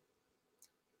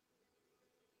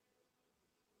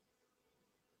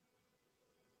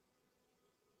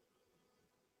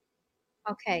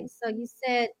 Okay, so you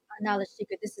said knowledge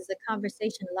secret. This is a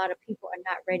conversation a lot of people are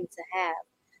not ready to have.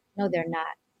 No, they're not.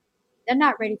 They're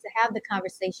not ready to have the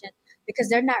conversation because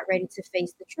they're not ready to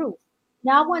face the truth.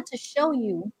 Now, I want to show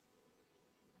you,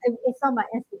 it's on my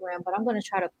Instagram, but I'm going to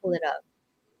try to pull it up.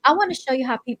 I want to show you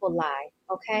how people lie,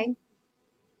 okay?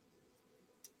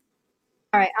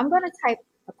 All right, I'm going to type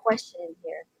a question in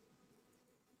here.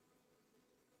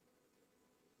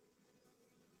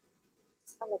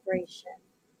 Celebration.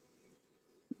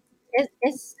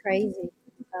 It's crazy.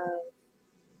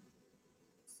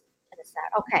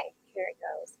 Genocide. Okay, here it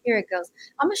goes. Here it goes.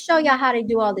 I'm going to show y'all how they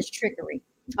do all this trickery,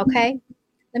 okay?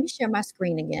 Let me share my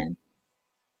screen again.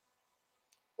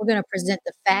 We're going to present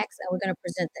the facts and we're going to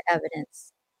present the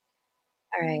evidence.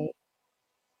 All right.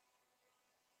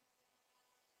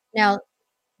 Now,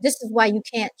 this is why you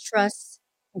can't trust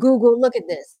Google. Look at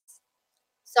this.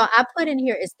 So I put in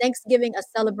here, is Thanksgiving a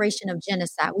celebration of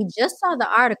genocide? We just saw the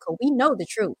article. We know the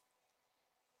truth.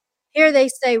 Here they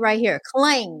say right here,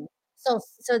 claim. So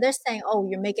they're saying, oh,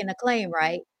 you're making a claim,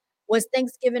 right? Was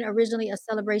Thanksgiving originally a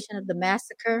celebration of the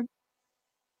massacre?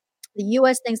 The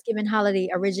U.S. Thanksgiving holiday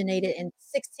originated in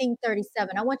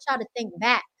 1637. I want y'all to think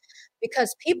back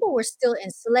because people were still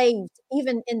enslaved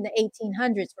even in the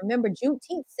 1800s. Remember,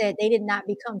 Juneteenth said they did not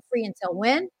become free until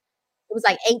when? It was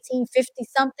like 1850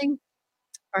 something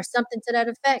or something to that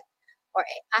effect. Or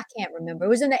I can't remember. It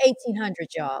was in the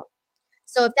 1800s, y'all.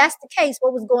 So if that's the case,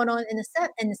 what was going on in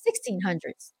the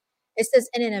 1600s? It says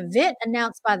in an event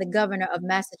announced by the governor of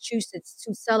Massachusetts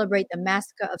to celebrate the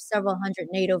massacre of several hundred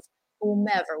native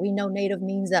whomever. We know native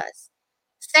means us.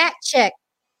 Fact check,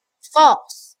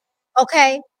 false.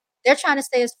 Okay? They're trying to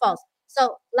say it's false.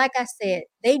 So, like I said,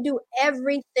 they do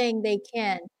everything they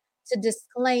can to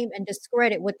disclaim and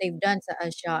discredit what they've done to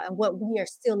us, y'all, and what we are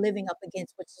still living up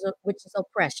against, which is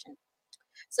oppression.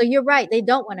 So you're right. They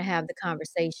don't want to have the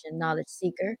conversation, knowledge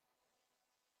seeker.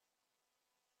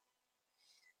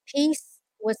 Peace.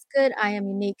 What's good? I am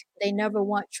unique. They never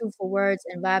want truthful words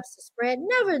and vibes to spread.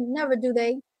 Never, never do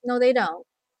they. No, they don't.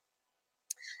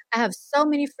 I have so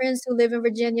many friends who live in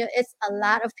Virginia. It's a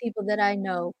lot of people that I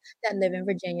know that live in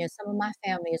Virginia. Some of my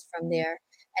family is from there.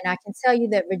 And I can tell you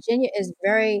that Virginia is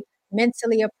very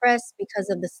mentally oppressed because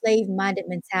of the slave minded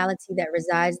mentality that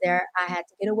resides there. I had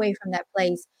to get away from that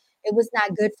place. It was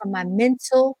not good for my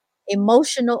mental,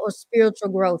 emotional, or spiritual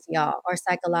growth, y'all, or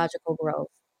psychological growth.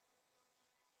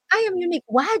 I am unique.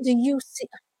 Why do you see?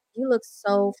 You look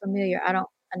so familiar. I don't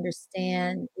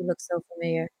understand. You look so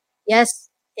familiar. Yes,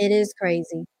 it is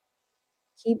crazy.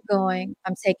 Keep going.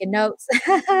 I'm taking notes.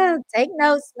 Take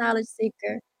notes, knowledge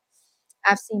seeker.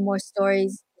 I've seen more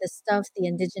stories. The stuff the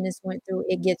indigenous went through,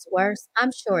 it gets worse.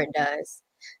 I'm sure it does.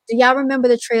 Do y'all remember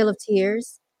the Trail of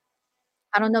Tears?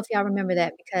 I don't know if y'all remember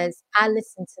that because I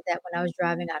listened to that when I was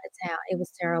driving out of town. It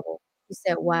was terrible. You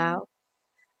said, wow,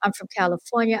 I'm from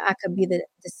California. I could be the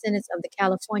descendants of the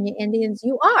California Indians.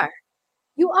 You are.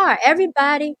 You are.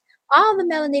 Everybody, all the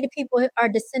melanated people are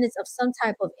descendants of some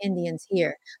type of Indians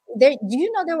here. There, do you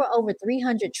know there were over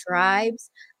 300 tribes?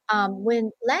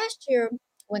 When last year,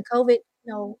 when COVID,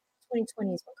 no,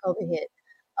 2020 is when COVID hit.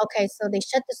 Okay, so they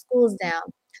shut the schools down.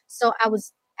 So I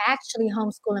was actually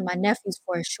homeschooling my nephews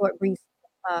for a short, brief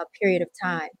period of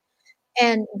time,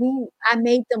 and I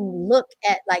made them look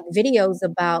at like videos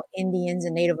about Indians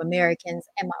and Native Americans,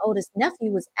 and my oldest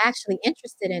nephew was actually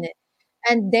interested in it,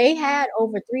 and they had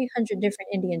over 300 different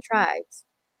Indian tribes.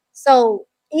 So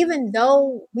even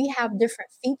though we have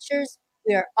different features,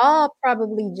 we are all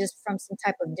probably just from some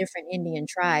type of different Indian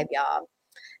tribe, y'all.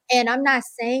 And I'm not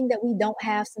saying that we don't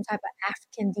have some type of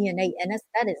African DNA in us.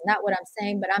 That is not what I'm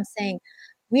saying, but I'm saying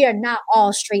we are not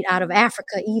all straight out of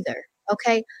Africa either.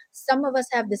 Okay. Some of us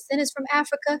have descendants from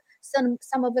Africa.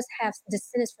 Some of us have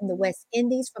descendants from the West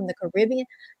Indies, from the Caribbean,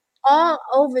 all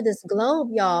over this globe,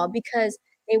 y'all, because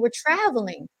they were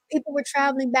traveling. People were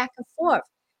traveling back and forth.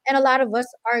 And a lot of us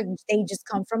are, they just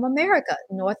come from America,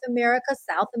 North America,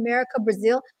 South America,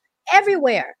 Brazil,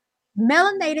 everywhere.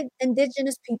 Melanated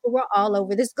indigenous people were all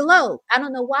over this globe. I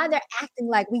don't know why they're acting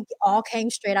like we all came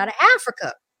straight out of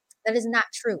Africa. That is not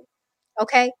true.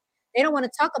 Okay. They don't want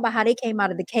to talk about how they came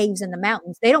out of the caves and the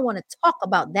mountains. They don't want to talk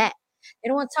about that. They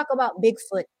don't want to talk about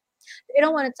Bigfoot. They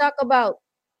don't want to talk about,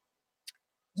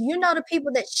 do you know the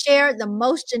people that share the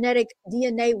most genetic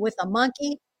DNA with a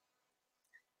monkey?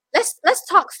 Let's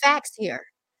talk facts here.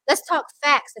 Let's talk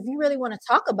facts. If you really want to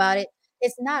talk about it,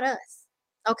 it's not us.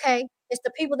 Okay? It's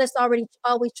the people that's already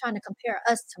always trying to compare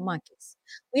us to monkeys.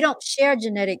 We don't share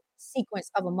genetic sequence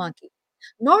of a monkey,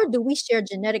 nor do we share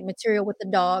genetic material with a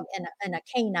dog and a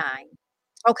canine.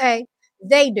 Okay?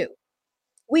 They do.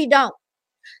 We don't.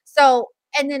 So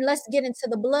And then let's get into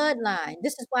the bloodline.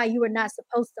 This is why you are not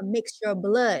supposed to mix your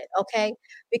blood, okay?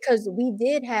 Because we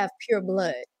did have pure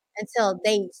blood until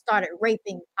they started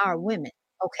raping our women,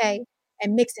 okay?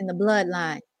 And mixing the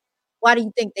bloodline. Why do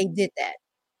you think they did that?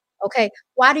 Okay.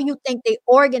 Why do you think they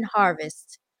organ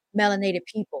harvest melanated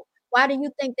people? Why do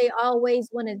you think they always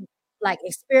want to like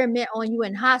experiment on you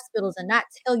in hospitals and not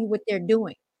tell you what they're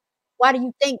doing? Why do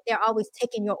you think they're always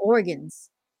taking your organs?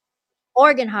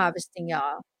 Organ harvesting,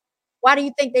 y'all. Why do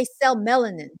you think they sell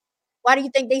melanin? Why do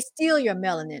you think they steal your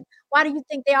melanin? Why do you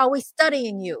think they're always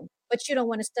studying you, but you don't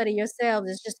want to study yourselves?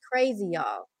 It's just crazy,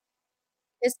 y'all.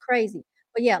 It's crazy.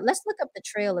 But yeah, let's look up the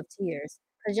Trail of Tears.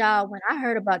 Because y'all, when I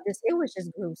heard about this, it was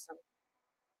just gruesome.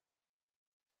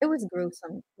 It was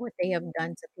gruesome what they have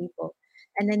done to people.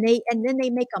 And then they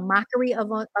make a mockery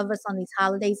of us on these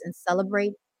holidays and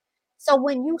celebrate. So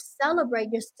when you celebrate,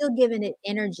 you're still giving it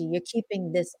energy. You're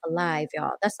keeping this alive,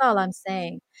 y'all. That's all I'm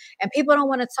saying. And people don't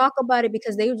want to talk about it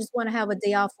because they just want to have a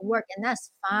day off of work, and that's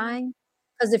fine.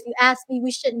 Because if you ask me,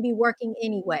 we shouldn't be working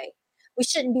anyway. We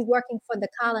shouldn't be working for the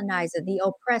colonizer, the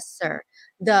oppressor,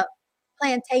 the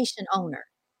plantation owner.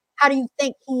 How do you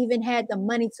think he even had the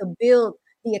money to build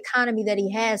the economy that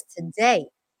he has today?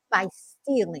 By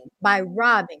stealing, by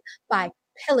robbing, by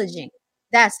pillaging.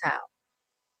 That's how.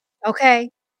 Okay?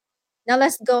 Now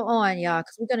let's go on, y'all,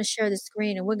 because we're gonna share the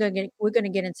screen and we're gonna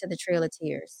get into the Trail of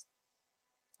Tears.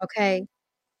 Okay.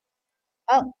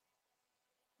 Oh,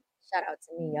 shout out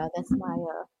to me, y'all. That's my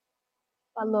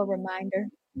little reminder.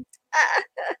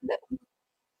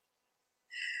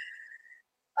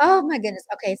 Oh my goodness.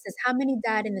 Okay, it says how many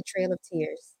died in the Trail of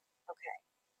Tears? Okay.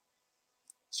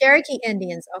 Cherokee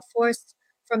Indians are forced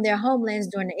from their homelands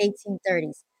during the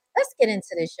 1830s. Let's get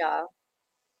into this, y'all.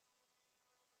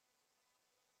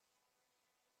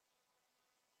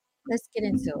 Let's get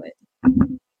into it.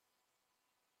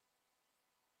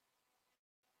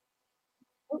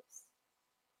 Oops.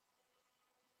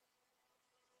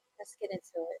 Let's get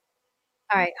into it.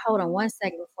 All right, hold on one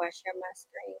second before I share my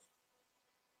screen.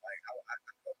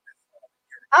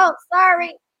 Oh,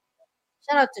 sorry.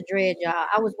 Shout out to Dread, y'all.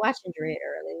 I was watching Dread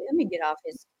earlier. Let me get off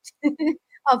his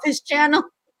off his channel.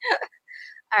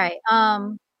 All right. Let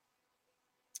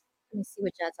me see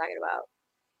what y'all talking about.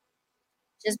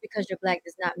 Just because you're black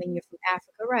does not mean you're from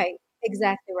Africa, right?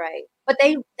 Exactly right. But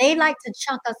they like to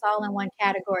chunk us all in one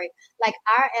category. Like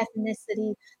our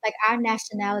ethnicity, like our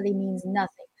nationality means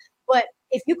nothing. But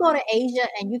if you go to Asia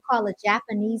and you call a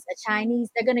Japanese a Chinese,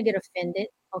 they're gonna get offended.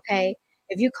 Okay.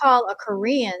 If you call a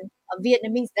Korean a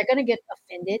Vietnamese, they're gonna get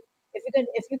offended.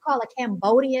 If you call a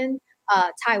Cambodian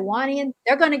Taiwanian,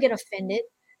 they're gonna get offended.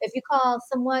 If you call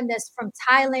someone that's from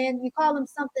Thailand, you call them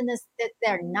something that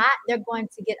they're not, they're going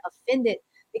to get offended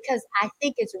because I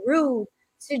think it's rude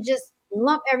to just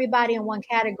lump everybody in one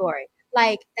category.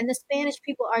 Like, and the Spanish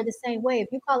people are the same way. If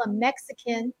you call a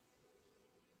Mexican,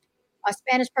 a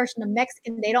Spanish person, a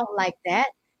Mexican, they don't like that.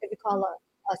 If you call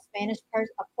a Spanish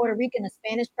person, a Puerto Rican, a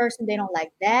Spanish person, they don't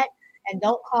like that. And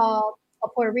don't call a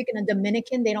Puerto Rican a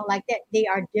Dominican, they don't like that. They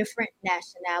are different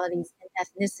nationalities and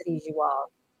ethnicities, you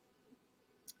all.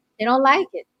 They don't like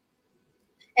it.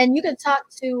 And you can talk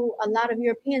to a lot of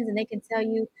Europeans and they can tell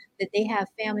you that they have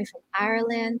family from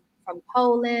Ireland, from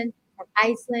Poland, from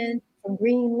Iceland, from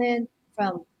Greenland,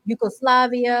 from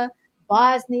Yugoslavia,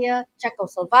 Bosnia,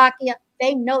 Czechoslovakia.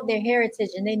 They know their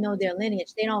heritage and they know their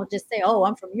lineage. They don't just say, oh,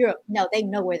 I'm from Europe. No, they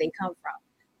know where they come from.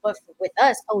 But with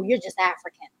us, oh, you're just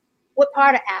African. What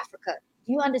part of Africa?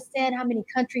 Do you understand how many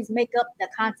countries make up the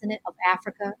continent of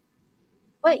Africa?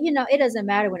 But it doesn't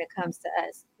matter when it comes to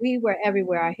us. We were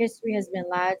everywhere. Our history has been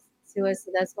lied to us,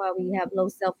 so that's why we have low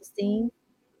self-esteem.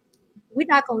 We're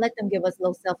not gonna let them give us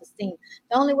low self-esteem.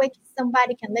 The only way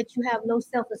somebody can let you have low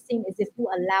self-esteem is if you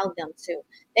allow them to.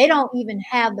 They don't even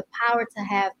have the power to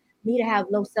have me to have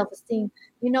low self-esteem.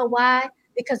 You know why?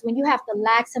 Because when you have to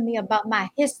lie to me about my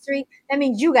history, that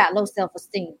means you got low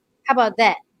self-esteem. How about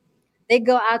that? They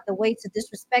go out the way to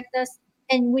disrespect us.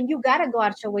 And when you got to go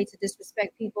out your way to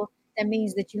disrespect people, that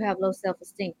means that you have low self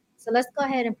esteem. So let's go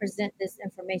ahead and present this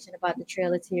information about the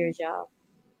Trail of Tears, y'all.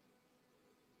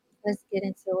 Let's get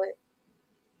into it.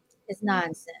 It's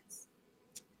nonsense.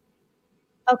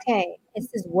 Okay, it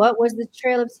says, what was the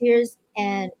Trail of Tears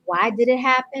and why did it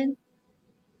happen?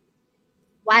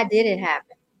 Why did it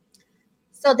happen?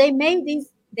 So they made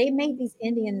these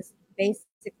Indians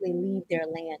basically leave their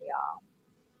land,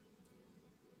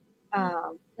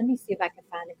 y'all. Let me see if I can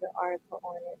find a good article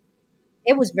on it.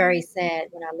 It was very sad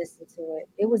when I listened to it.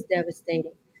 It was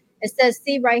devastating. It says,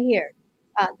 see right here,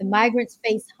 the migrants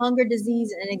face hunger,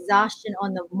 disease, and exhaustion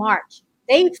on the march.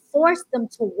 They forced them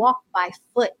to walk by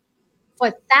foot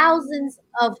for thousands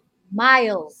of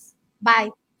miles. by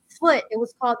foot. It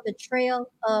was called the Trail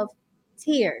of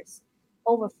Tears.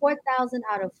 Over 4,000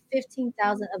 out of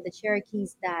 15,000 of the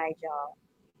Cherokees died, y'all.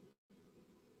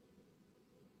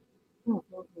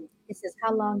 Mm-mm-mm. It says,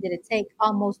 how long did it take?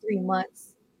 Almost 3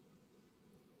 months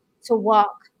to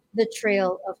walk the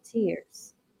Trail of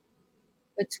Tears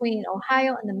between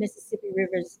Ohio and the Mississippi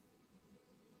rivers.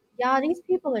 Y'all, these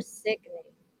people are sickening.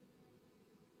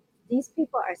 These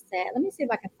people are sad. Let me see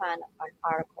if I can find an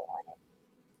article on it.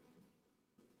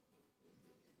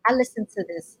 I listened to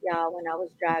this, y'all, when I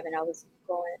was driving. I was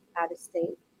going out of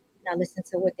state, and I listened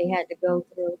to what they had to go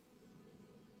through.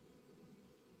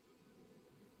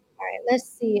 All right, let's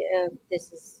see if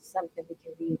this is something we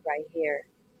can read right here,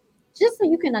 just so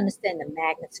you can understand the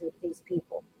magnitude of these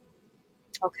people.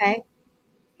 Okay,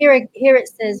 here it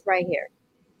says right here.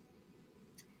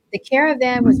 The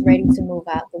caravan was ready to move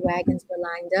out. The wagons were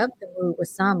lined up. The mood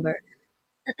was somber.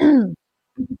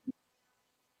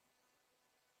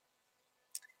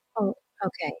 Oh,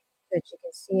 okay, good. You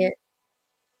can see it.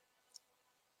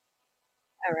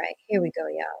 All right, here we go,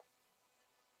 y'all.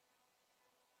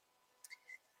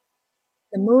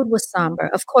 The mood was somber.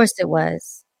 Of course it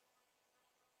was.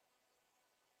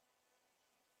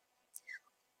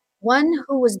 One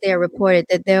who was there reported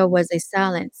that there was a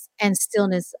silence and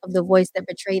stillness of the voice that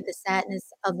betrayed the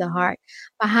sadness of the heart.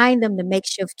 Behind them, the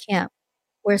makeshift camp,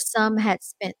 where some had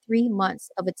spent 3 months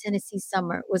of a Tennessee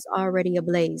summer, was already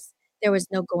ablaze. There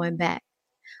was no going back.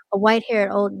 A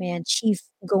white-haired old man, Chief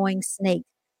Going Snake,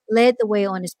 led the way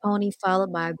on his pony,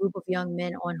 followed by a group of young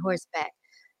men on horseback.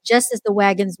 Just as the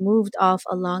wagons moved off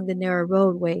along the narrow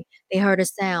roadway, they heard a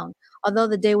sound. Although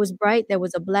the day was bright, there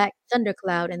was a black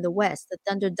thundercloud in the west. The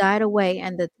thunder died away,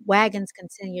 and the wagons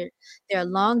continued their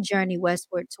long journey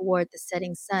westward toward the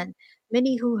setting sun.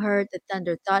 Many who heard the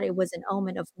thunder thought it was an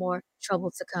omen of more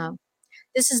trouble to come.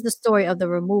 This is the story of the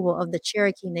removal of the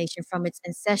Cherokee Nation from its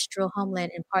ancestral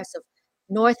homeland in parts of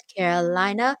North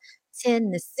Carolina,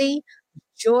 Tennessee,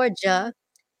 Georgia,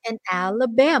 and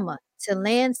Alabama to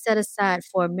land set aside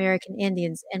for American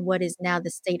Indians in what is now the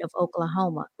state of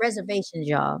Oklahoma. Reservations,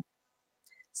 y'all.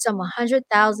 Some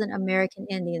 100,000 American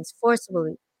Indians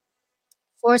forcibly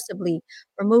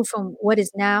removed from what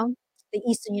is now the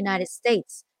eastern United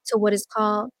States to what is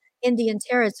called Indian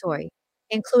Territory,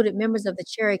 included members of the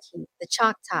Cherokee, the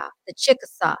Choctaw, the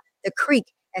Chickasaw, the Creek,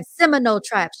 and Seminole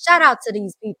tribes. Shout out to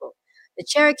these people. The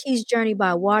Cherokees' journey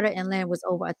by water and land was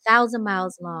over 1,000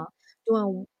 miles long,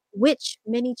 during which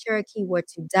many Cherokee were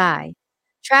to die.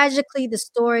 Tragically, the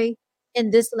story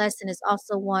in this lesson is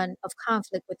also one of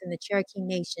conflict within the Cherokee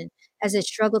Nation as it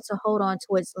struggled to hold on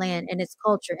to its land and its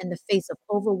culture in the face of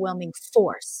overwhelming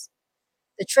force.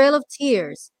 The Trail of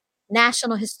Tears,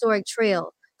 National Historic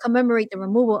Trail, commemorate the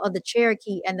removal of the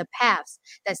Cherokee and the paths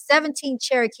that 17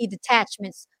 Cherokee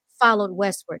detachments followed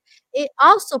westward. It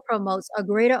also promotes a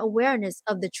greater awareness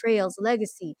of the trail's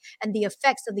legacy and the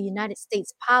effects of the United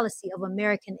States policy of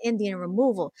American Indian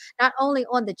removal, not only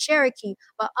on the Cherokee,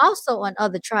 but also on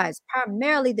other tribes,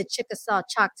 primarily the Chickasaw,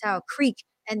 Choctaw, Creek,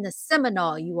 and the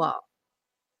Seminole, you all.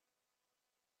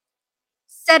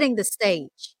 Setting the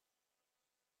stage.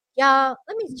 Y'all,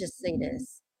 let me just say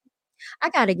this.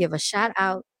 I got to give a shout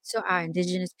out to our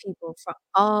indigenous people for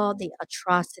all the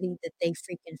atrocity that they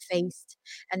freaking faced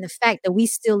and the fact that we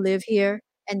still live here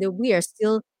and that we are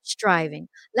still striving.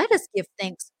 Let us give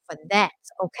thanks for that,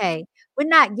 okay? We're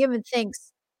not giving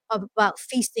thanks about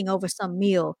feasting over some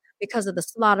meal because of the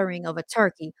slaughtering of a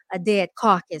turkey, a dead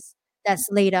carcass that's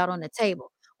laid out on the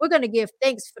table. We're going to give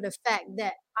thanks for the fact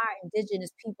that our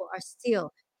indigenous people are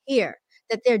still here,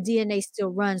 that their DNA still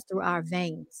runs through our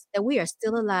veins, that we are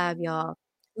still alive, y'all.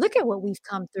 Look at what we've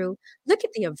come through. Look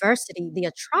at the adversity, the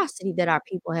atrocity that our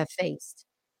people have faced.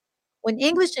 When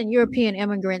English and European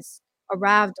immigrants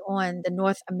arrived on the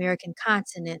North American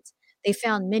continent, they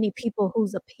found many people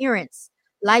whose appearance,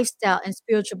 lifestyle, and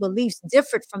spiritual beliefs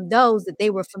differed from those that they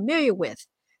were familiar with.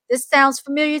 This sounds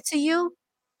familiar to you?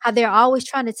 How they're always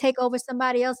trying to take over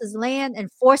somebody else's land and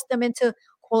force them into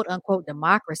quote unquote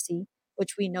democracy,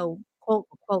 which we know, quote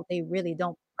unquote, they really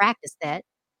don't practice that.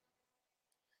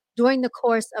 During the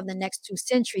course of the next 2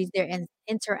 centuries, their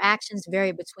interactions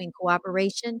varied between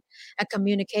cooperation and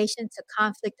communication to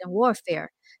conflict and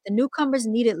warfare. The newcomers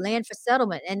needed land for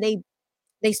settlement, and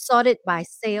they sought it by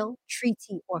sale,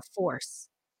 treaty, or force.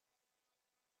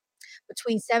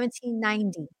 Between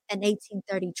 1790 and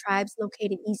 1830, tribes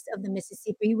located east of the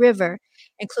Mississippi River,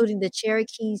 including the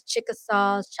Cherokees,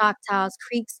 Chickasaws, Choctaws,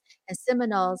 Creeks, and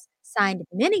Seminoles, signed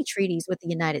many treaties with the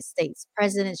United States.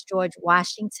 Presidents George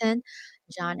Washington,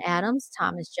 John Adams,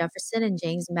 Thomas Jefferson, and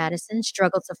James Madison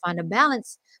struggled to find a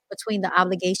balance between the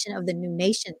obligation of the new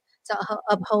nation to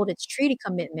uphold its treaty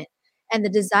commitment and the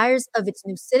desires of its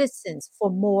new citizens for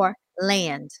more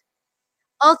land.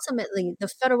 Ultimately, the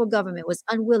federal government was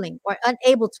unwilling or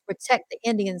unable to protect the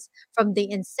Indians from the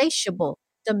insatiable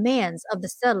demands of the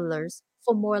settlers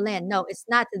for more land. No, it's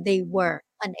not that they were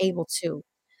unable to.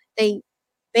 They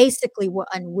basically were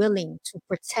unwilling to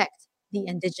protect the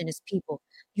indigenous people.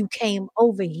 You came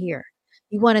over here.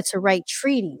 You wanted to write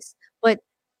treaties, but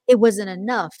it wasn't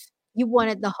enough. You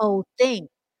wanted the whole thing.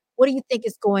 What do you think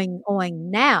is going on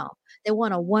now? They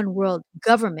want a one world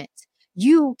government.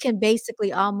 You can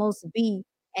basically almost be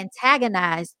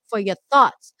antagonized for your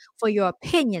thoughts, for your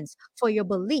opinions, for your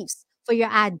beliefs, for your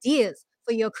ideas,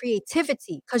 for your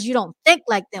creativity, because you don't think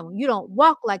like them, you don't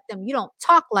walk like them, you don't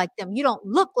talk like them, you don't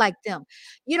look like them,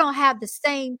 you don't have the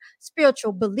same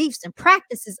spiritual beliefs and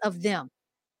practices of them.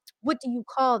 What do you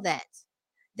call that?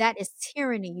 That is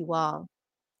tyranny, you all.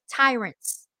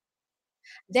 Tyrants.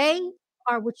 They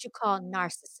are what you call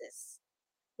narcissists.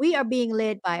 We are being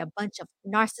led by a bunch of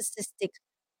narcissistic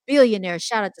billionaires.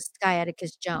 Shout out to Sky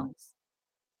Atticus Jones.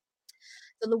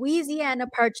 The Louisiana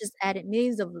Purchase added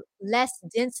millions of less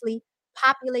densely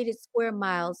populated square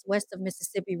miles west of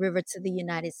Mississippi River to the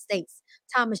United States.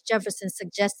 Thomas Jefferson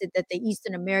suggested that the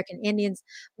Eastern American Indians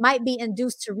might be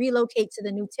induced to relocate to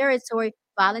the new territory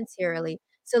voluntarily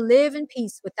to live in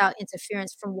peace without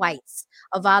interference from whites.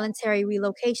 A voluntary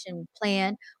relocation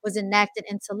plan was enacted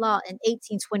into law in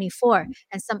 1824,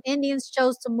 and some Indians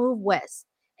chose to move west.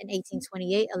 In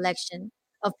 1828 election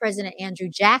of President Andrew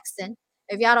Jackson,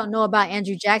 if y'all don't know about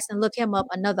Andrew Jackson, look him up,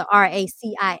 another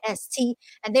Racist.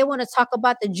 And they want to talk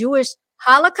about the Jewish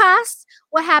Holocaust.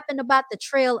 What happened about the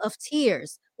Trail of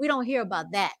Tears? We don't hear about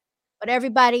that. But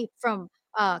everybody from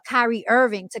Kyrie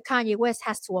Irving to Kanye West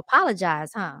has to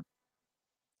apologize, huh?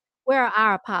 Where are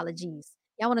our apologies?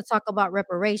 Y'all want to talk about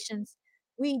reparations?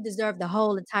 We deserve the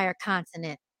whole entire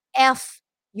continent. F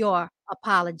your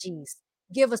apologies.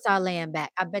 Give us our land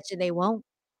back. I bet you they won't.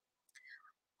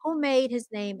 Who made his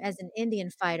name as an Indian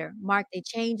fighter, marked a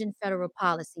change in federal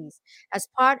policies. As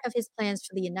part of his plans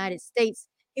for the United States,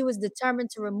 he was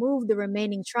determined to remove the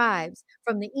remaining tribes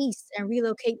from the east and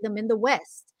relocate them in the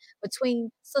west.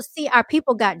 See, our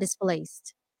people got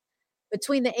displaced.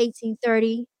 Between the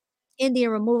 1830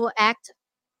 Indian Removal Act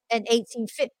and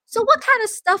 1850. So what kind of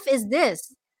stuff is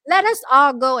this? Let us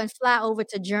all go and fly over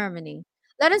to Germany.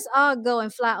 Let us all go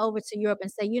and fly over to Europe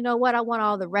and say, you know what? I want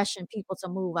all the Russian people to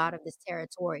move out of this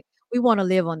territory. We want to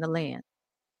live on the land.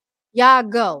 Y'all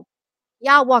go.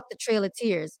 Y'all walk the Trail of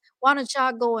Tears. Why don't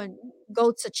y'all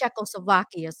go to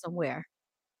Czechoslovakia somewhere?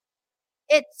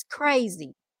 It's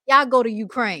crazy. Y'all go to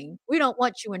Ukraine. We don't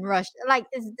want you in Russia. Like,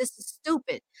 this is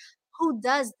stupid. Who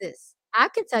does this? I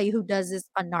can tell you who does this: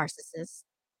 a narcissist,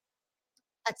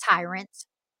 a tyrant.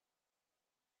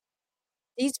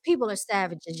 These people are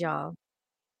savages, y'all.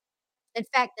 In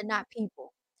fact, they're not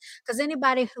people. Because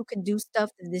anybody who can do stuff,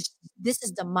 this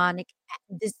is demonic.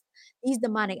 These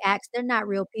demonic acts, they're not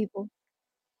real people.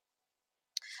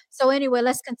 So anyway,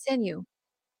 let's continue.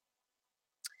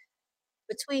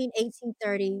 Between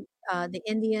 1830, the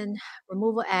Indian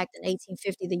Removal Act, and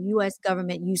 1850, the U.S.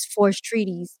 government used forced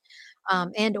treaties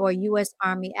and or U.S.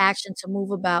 Army action to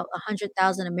move about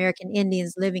 100,000 American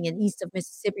Indians living in east of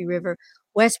Mississippi River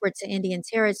westward to Indian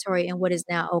Territory in what is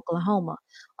now Oklahoma.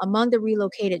 Among the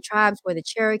relocated tribes were the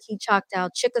Cherokee, Choctaw,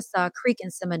 Chickasaw, Creek,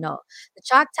 and Seminole. The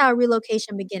Choctaw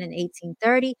relocation began in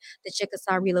 1830. The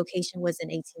Chickasaw relocation was in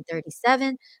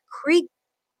 1837. Creek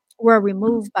were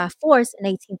removed by force in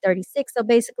 1836. So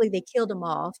basically, they killed them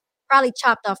off, probably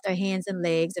chopped off their hands and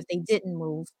legs if they didn't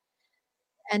move.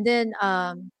 And then,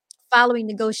 following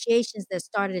negotiations that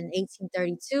started in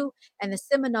 1832, and the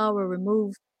Seminole were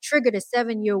removed, triggered a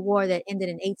 7-year war that ended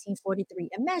in 1843.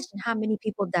 Imagine how many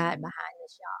people died behind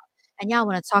this, y'all. And y'all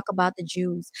want to talk about the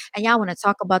Jews, and y'all want to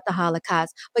talk about the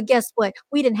Holocaust. But guess what?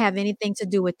 We didn't have anything to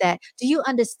do with that. Do you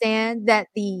understand that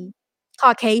the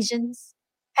Caucasians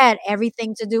had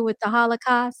everything to do with the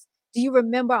Holocaust? Do you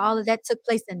remember all of that took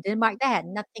place in Denmark? That had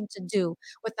nothing to do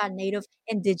with our native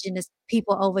indigenous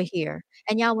people over here.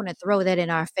 And y'all want to throw that in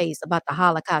our face about the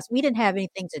Holocaust. We didn't have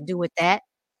anything to do with that.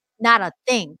 Not a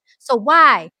thing. So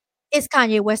why is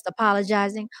Kanye West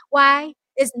apologizing? Why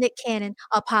is Nick Cannon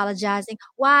apologizing?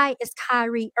 Why is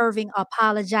Kyrie Irving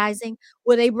apologizing?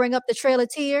 Will they bring up the Trail of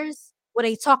Tears? Will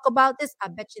they talk about this? I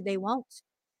bet you they won't.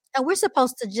 And we're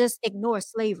supposed to just ignore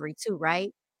slavery too,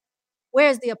 right?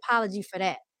 Where's the apology for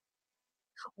that?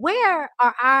 Where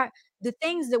are the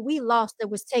things that we lost that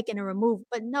was taken and removed?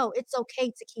 But no, it's okay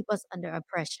to keep us under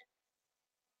oppression.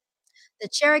 The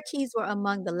Cherokees were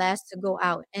among the last to go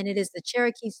out, and it is the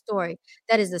Cherokee story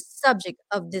that is the subject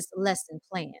of this lesson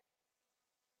plan.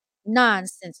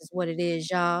 Nonsense is what it is,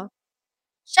 y'all.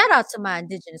 Shout out to my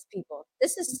indigenous people.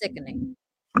 This is sickening.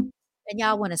 And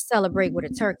y'all want to celebrate with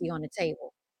a turkey on the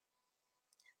table.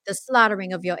 The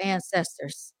slaughtering of your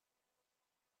ancestors.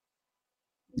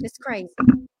 It's crazy.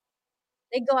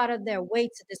 They go out of their way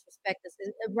to disrespect us.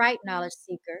 Right, knowledge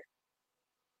seeker.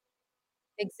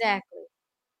 Exactly.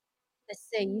 Let's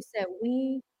say you said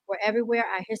we were everywhere.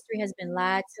 Our history has been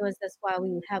lied to us. That's why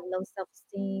we have low self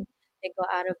esteem. They go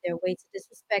out of their way to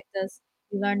disrespect us.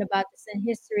 You learned about this in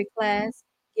history class.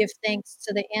 Give thanks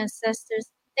to the ancestors.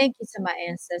 Thank you to my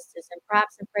ancestors and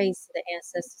props and praise to the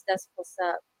ancestors. That's what's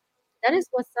up. That is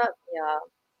what's up, y'all.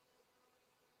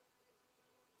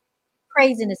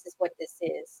 Craziness is what this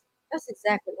is. That's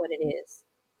exactly what it is.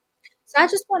 So I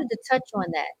just wanted to touch on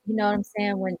that. You know what I'm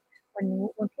saying? When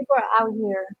people are out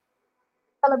here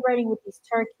celebrating with these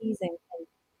turkeys and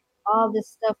all this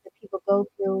stuff that people go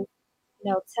through,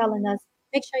 telling us,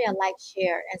 make sure you like,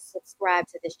 share, and subscribe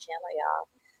to this channel, y'all.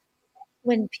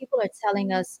 When people are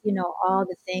telling us, all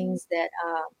the things that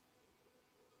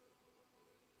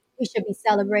we should be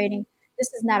celebrating,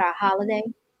 this is not our holiday,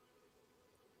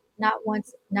 not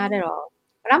once, not at all.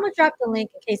 But I'm gonna drop the link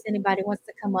in case anybody wants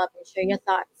to come up and share your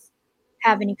thoughts,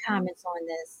 have any comments on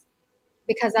this,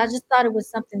 because I just thought it was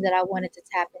something that I wanted to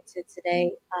tap into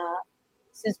today,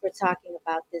 since we're talking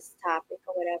about this topic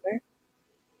or whatever.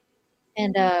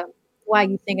 And while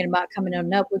you thinking about coming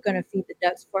on up, we're gonna feed the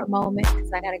ducks for a moment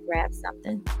because I gotta grab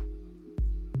something.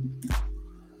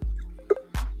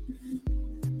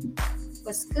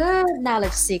 What's good,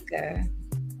 knowledge seeker?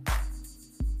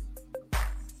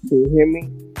 Can you hear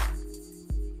me?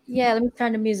 Yeah, let me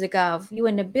turn the music off. You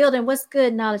in the building? What's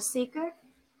good, knowledge seeker?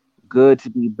 Good to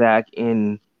be back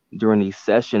in during these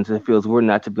sessions. It feels weird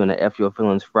not to be on the F Your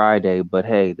Feelings Friday, but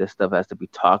hey, this stuff has to be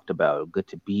talked about. Good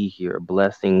to be here.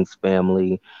 Blessings,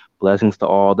 family. Blessings to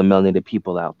all the melanated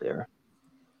people out there.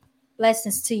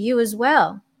 Blessings to you as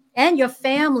well, and your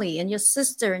family, and your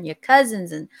sister, and your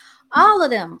cousins, and all of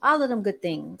them good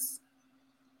things.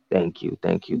 Thank you.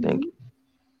 Thank you. Thank Mhm. you.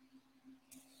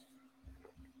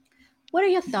 What are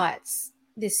your thoughts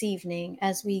this evening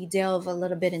as we delve a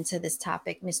little bit into this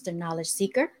topic, Mr. Knowledge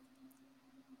Seeker?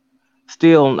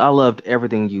 Still, I loved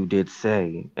everything you did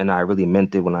say, and I really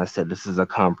meant it when I said this is a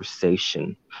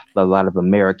conversation. A lot of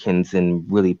Americans and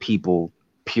really people,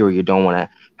 period, don't want to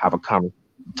have a conversation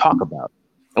talk about.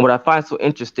 And what I find so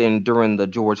interesting during the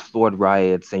George Floyd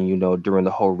riots and during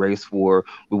the whole race war,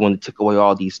 we want to take away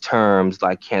all these terms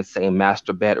like can't say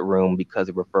master bedroom because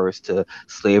it refers to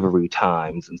slavery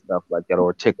times and stuff like that,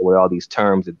 or take away all these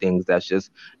terms and things that's just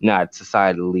not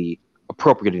societally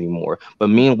appropriate anymore. But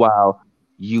meanwhile,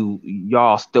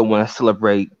 y'all still want to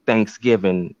celebrate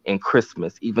Thanksgiving and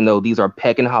Christmas, even though these are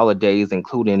pagan holidays,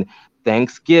 including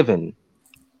Thanksgiving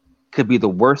could be the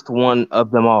worst one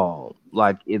of them all.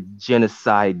 Like it's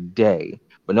genocide day,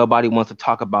 but nobody wants to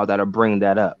talk about that or bring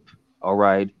that up. All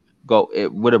right,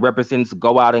 what it represents.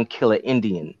 Go out and kill an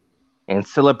Indian and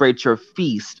celebrate your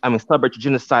feast. I mean, celebrate your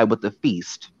genocide with the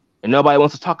feast, and nobody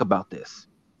wants to talk about this.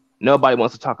 Nobody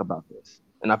wants to talk about this,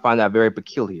 and I find that very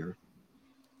peculiar.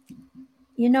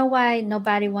 You know why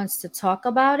nobody wants to talk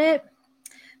about it?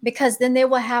 Because then they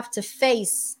will have to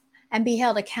face and be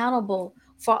held accountable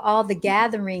for all the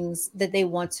gatherings that they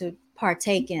want to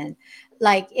partake in.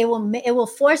 Like it will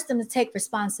force them to take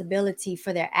responsibility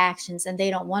for their actions, and they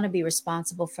don't want to be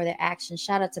responsible for their actions.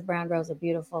 Shout out to Brown Rosa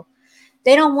Beautiful.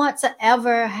 They don't want to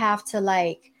ever have to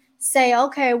like say,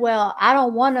 okay, well, I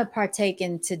don't want to partake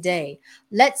in today.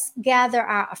 Let's gather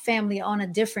our family on a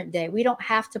different day. We don't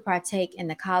have to partake in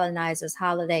the colonizers'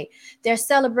 holiday. They're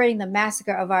celebrating the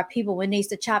massacre of our people when they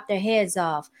used to chop their heads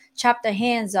off, chop their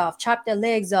hands off, chop their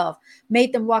legs off,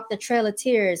 made them walk the Trail of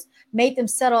Tears, made them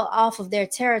settle off of their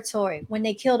territory when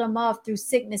they killed them off through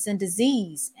sickness and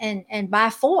disease and by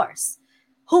force.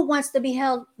 Who wants to be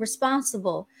held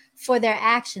responsible for their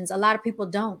actions? A lot of people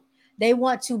don't. They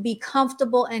want to be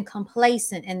comfortable and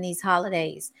complacent in these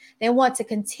holidays. They want to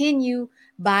continue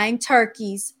buying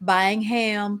turkeys, buying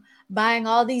ham, buying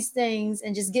all these things,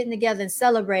 and just getting together and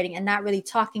celebrating and not really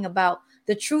talking about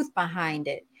the truth behind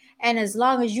it. And as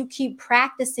long as you keep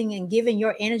practicing and giving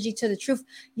your energy to the truth,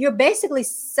 you're basically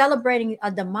celebrating a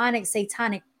demonic,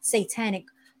 satanic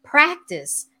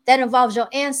practice that involves your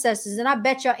ancestors. And I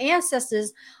bet your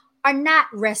ancestors are not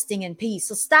resting in peace.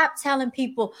 So stop telling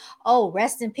people, oh,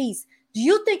 rest in peace. Do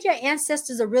you think your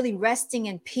ancestors are really resting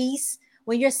in peace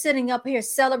when you're sitting up here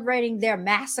celebrating their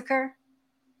massacre?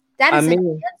 That I is an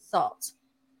mean, insult.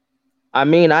 I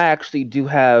actually do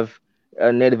have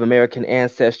a Native American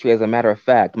ancestry. As a matter of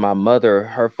fact, my mother,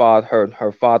 her father,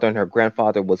 and her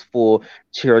grandfather was full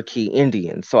Cherokee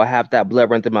Indian. So I have that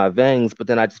blood running through my veins. But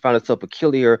then I just found it so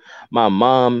peculiar. My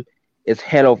mom is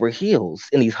head over heels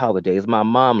in these holidays. My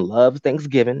mom loves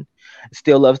Thanksgiving,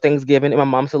 still loves Thanksgiving, and my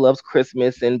mom still loves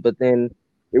Christmas. And but then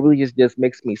it really just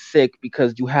makes me sick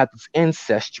because you have this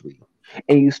ancestry,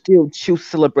 and you still choose to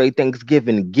celebrate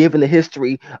Thanksgiving, given the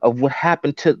history of what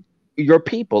happened to your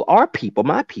people, our people,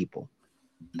 my people.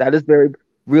 That is very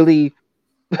really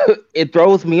it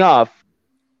throws me off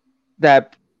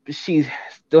that she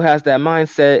still has that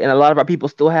mindset, and a lot of our people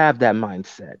still have that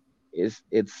mindset.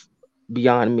 It's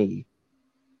beyond me.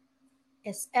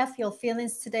 It's F your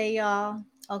feelings today, y'all.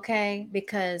 Okay?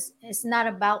 Because it's not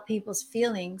about people's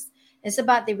feelings, it's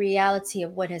about the reality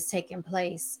of what has taken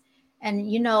place. And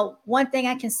one thing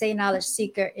I can say, Knowledge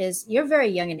Seeker, is you're very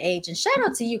young in age. And shout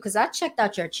out to you because I checked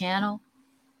out your channel.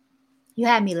 You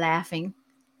had me laughing.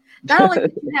 Not only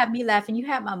did you have me laughing, you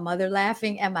had my mother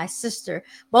laughing and my sister.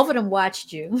 Both of them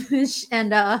watched you.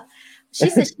 And she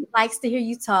said she likes to hear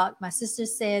you talk. My sister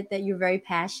said that you're very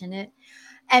passionate.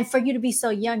 And for you to be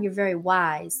so young, you're very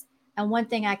wise. And one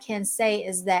thing I can say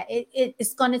is that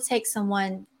it's going to take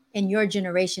someone in your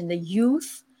generation, the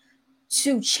youth,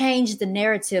 to change the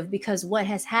narrative, because what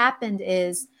has happened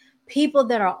is people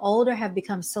that are older have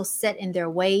become so set in their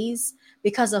ways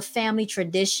because of family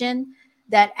tradition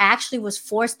that actually was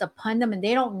forced upon them, and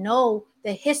they don't know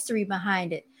the history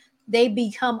behind it. They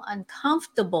become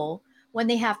uncomfortable when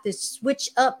they have to switch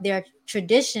up their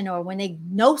tradition, or when they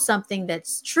know something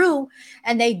that's true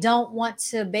and they don't want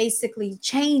to basically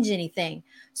change anything.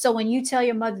 So when you tell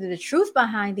your mother the truth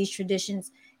behind these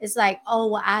traditions, it's like, oh,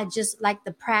 well, I just like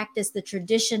the practice, the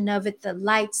tradition of it, the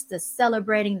lights, the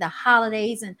celebrating the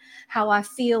holidays, and how I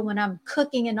feel when I'm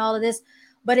cooking and all of this.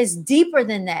 But it's deeper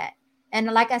than that. And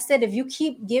like I said, if you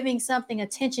keep giving something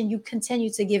attention, you continue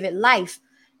to give it life.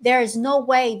 There is no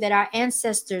way that our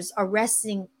ancestors are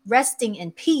resting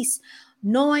in peace,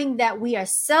 knowing that we are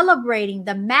celebrating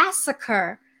the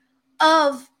massacre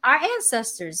of our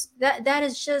ancestors. That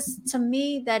is just, to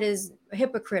me, that is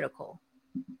hypocritical.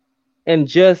 And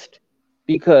just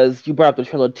because you brought up the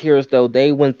Trail of Tears, though,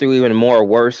 they went through even more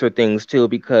worser things too.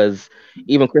 Because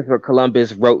even Christopher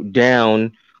Columbus wrote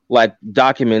down like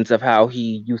documents of how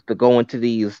he used to go into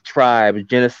these tribes,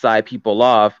 genocide people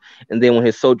off, and then when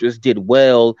his soldiers did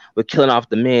well with killing off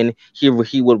the men, he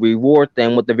would reward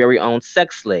them with their very own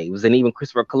sex slaves. And even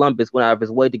Christopher Columbus went out of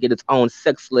his way to get his own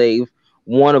sex slave,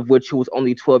 one of which who was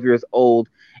only 12 years old,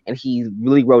 and he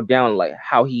really wrote down like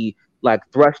how he like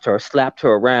thrashed her, slapped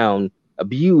her around,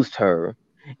 abused her,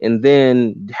 and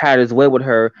then had his way with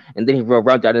her. And then he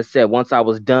wrote down and said, once I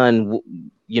was done,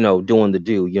 doing the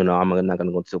do, I'm not going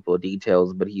to go into full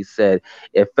details, but he said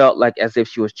it felt like as if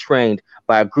she was trained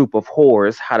by a group of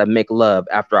whores how to make love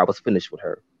after I was finished with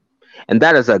her. And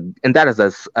that is a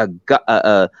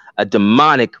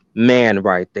demonic man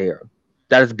right there.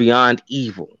 That is beyond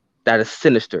evil. That is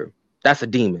sinister. That's a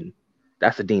demon.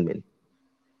 That's a demon.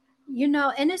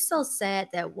 And it's so sad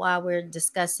that while we're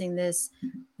discussing this,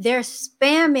 they're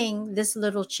spamming this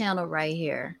little channel right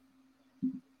here.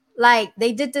 Like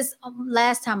they did this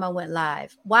last time I went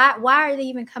live. Why are they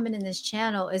even coming in this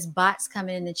channel? Is bots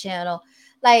coming in the channel?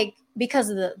 Like because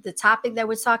of the topic that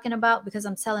we're talking about, because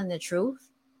I'm telling the truth.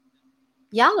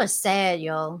 Y'all are sad,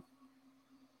 y'all.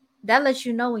 That lets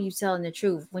you know when you're telling the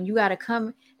truth. When you gotta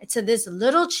come to this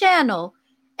little channel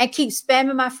and keep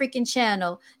spamming my freaking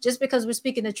channel just because we're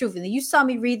speaking the truth. And you saw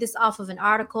me read this off of an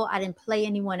article. I didn't play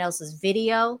anyone else's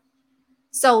video.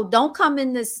 So don't come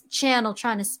in this channel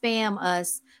trying to spam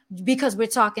us because we're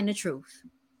talking the truth.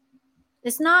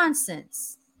 It's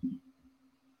nonsense.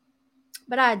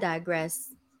 But I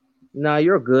digress. Nah,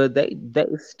 you're good. They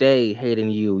stay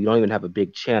hating you. You don't even have a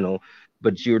big channel,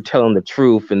 but you're telling the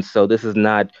truth, and so this is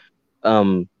not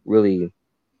really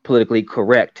politically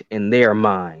correct in their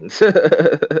minds.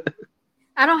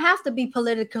 I don't have to be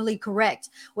politically correct.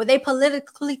 Were they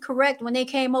politically correct when they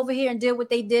came over here and did what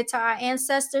they did to our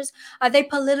ancestors? Are they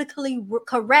politically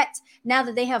correct now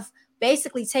that they have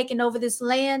basically taken over this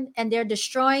land and they're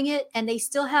destroying it and they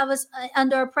still have us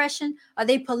under oppression? Are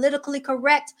they politically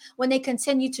correct when they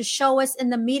continue to show us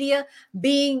in the media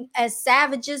being as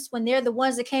savages when they're the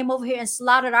ones that came over here and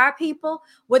slaughtered our people?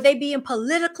 Were they being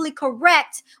politically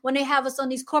correct when they have us on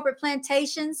these corporate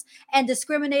plantations and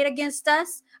discriminate against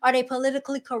us? Are they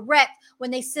politically correct when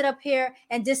they sit up here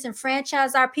and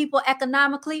disenfranchise our people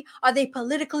economically? Are they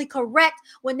politically correct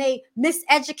when they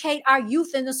miseducate our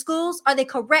youth in the schools? Are they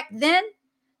correct then?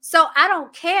 So I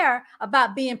don't care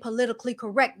about being politically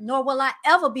correct, nor will I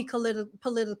ever be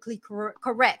politically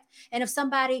correct. And if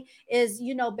somebody is,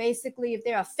 basically, if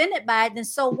they're offended by it, then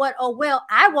so what? Oh, well,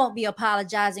 I won't be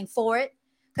apologizing for it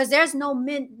because there's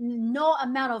no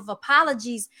amount of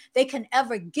apologies they can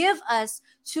ever give us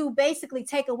to basically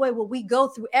take away what we go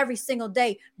through every single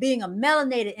day being a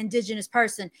melanated indigenous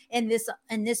person in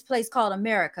this place called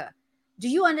America. Do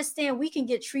you understand we can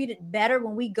get treated better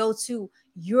when we go to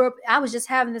Europe? I was just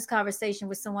having this conversation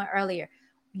with someone earlier.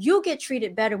 You get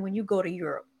treated better when you go to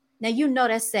Europe. Now you know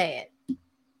that's sad.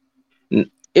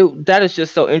 That is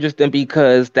just so interesting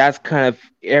because that's kind of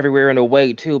everywhere in a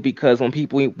way too. Because when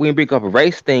people we bring up a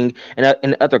race thing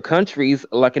in other countries,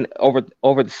 like in over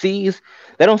the seas,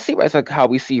 they don't see race like how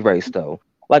we see race though.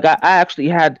 Like I actually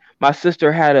had my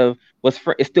sister had a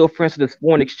is still friends with this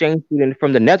foreign exchange student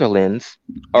from the Netherlands.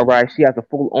 All right, she has a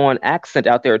full on accent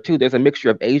out there too. There's a mixture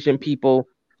of Asian people,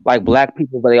 like black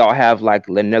people, but they all have like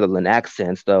the Netherlands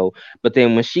accents though. But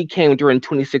then when she came during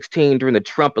 2016, during the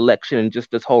Trump election and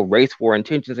just this whole race war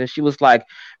intentions, and she was like,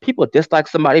 people dislike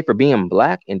somebody for being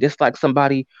black and dislike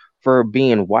somebody for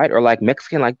being white or like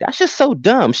Mexican. Like that's just so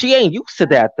dumb. She ain't used to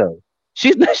that though.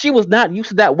 She was not used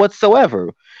to that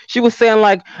whatsoever. She was saying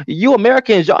like, you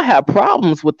Americans, y'all have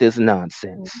problems with this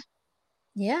nonsense.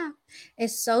 Yeah,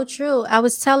 it's so true. I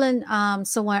was telling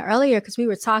someone earlier because we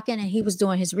were talking and he was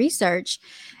doing his research,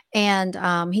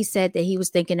 and he said that he was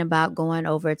thinking about going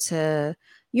over to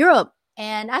Europe.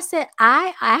 And I said,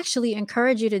 I actually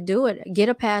encourage you to do it. Get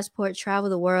a passport, travel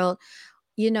the world.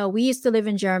 You know, we used to live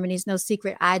in Germany. It's no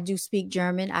secret. I do speak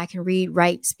German. I can read,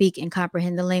 write, speak, and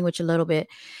comprehend the language a little bit.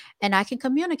 And I can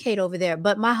communicate over there.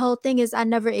 But my whole thing is I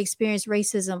never experienced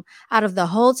racism out of the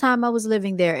whole time I was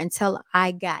living there until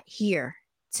I got here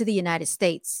to the United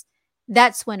States.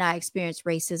 That's when I experienced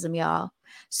racism, y'all.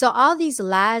 So all these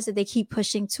lies that they keep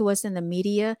pushing to us in the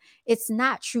media, it's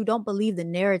not true. Don't believe the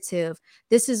narrative.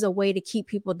 This is a way to keep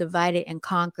people divided and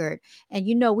conquered. And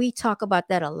you know, we talk about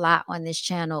that a lot on this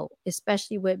channel,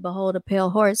 especially with Behold a Pale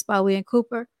Horse by William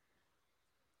Cooper.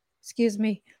 Excuse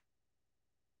me.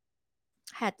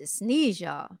 I had to sneeze,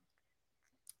 y'all.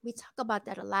 We talk about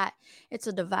that a lot. It's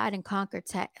a divide and conquer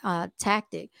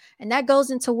tactic. And that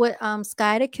goes into what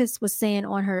Skyticus was saying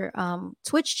on her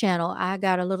Twitch channel. I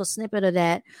got a little snippet of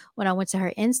that when I went to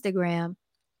her Instagram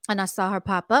and I saw her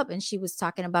pop up and she was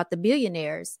talking about the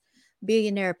billionaires,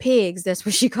 billionaire pigs. That's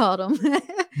what she called them.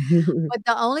 But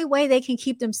the only way they can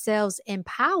keep themselves in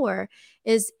power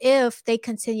is if they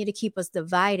continue to keep us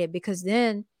divided, because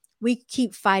then we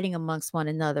keep fighting amongst one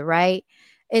another, right?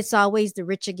 It's always the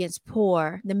rich against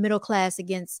poor, the middle class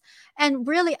against, and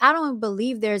really, I don't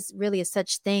believe there's really a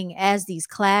such thing as these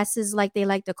classes, like they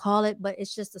like to call it, but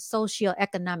it's just the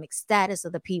socioeconomic status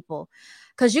of the people.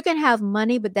 Because you can have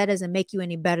money, but that doesn't make you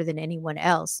any better than anyone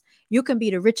else. You can be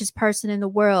the richest person in the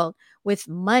world with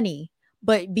money,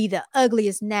 but be the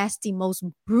ugliest, nasty, most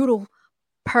brutal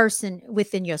person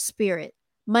within your spirit.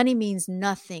 Money means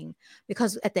nothing,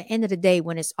 because at the end of the day,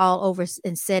 when it's all over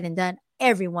and said and done,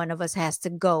 every one of us has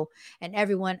to go. And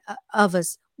every one of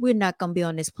us, we're not going to be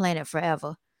on this planet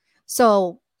forever.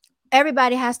 So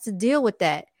everybody has to deal with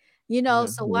that. You know,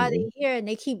 so while Mhm. they're here and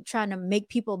they keep trying to make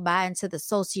people buy into the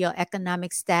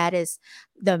socioeconomic status,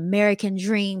 the American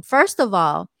dream, first of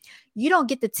all, you don't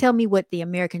get to tell me what the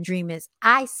American dream is.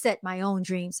 I set my own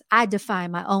dreams. I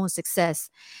define my own success.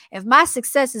 If my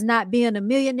success is not being a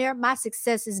millionaire, my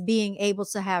success is being able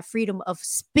to have freedom of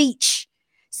speech,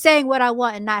 saying what I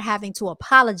want and not having to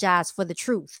apologize for the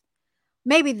truth.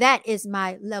 Maybe that is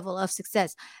my level of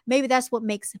success. Maybe that's what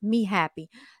makes me happy.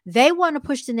 They want to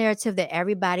push the narrative that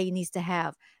everybody needs to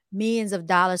have millions of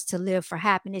dollars to live for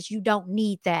happiness. You don't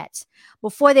need that.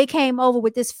 Before they came over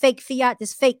with this fake fiat,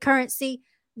 this fake currency,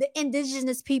 the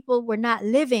indigenous people were not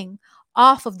living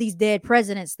off of these dead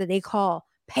presidents that they call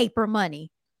paper money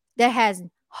that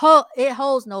it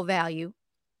holds no value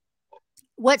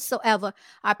whatsoever.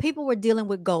 Our people were dealing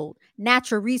with gold,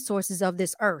 natural resources of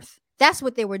this earth. That's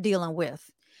what they were dealing with.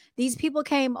 These people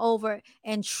came over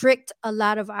and tricked a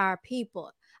lot of our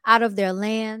people out of their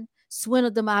land,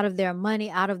 swindled them out of their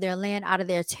money, out of their land, out of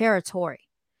their territory.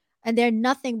 And they're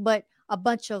nothing but a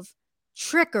bunch of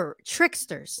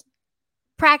tricksters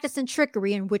practicing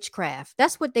trickery and witchcraft.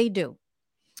 That's what they do.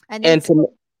 And And these, to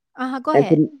go and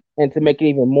ahead. to and to make it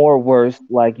even more worse,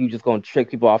 like you just gonna trick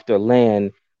people off their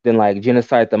land, then like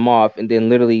genocide them off, and then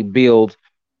literally build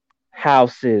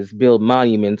houses, build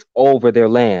monuments over their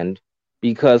land,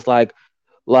 because like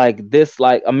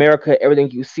America, everything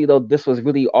you see though, this was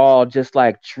really all just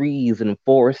like trees and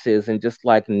forests and just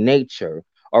like nature.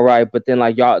 All right, but then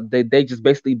like y'all, they just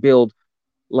basically build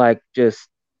like just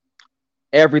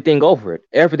everything over it,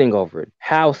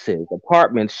 houses,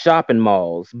 apartments, shopping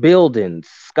malls, buildings,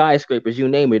 skyscrapers, you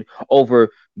name it, over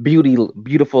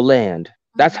beautiful land.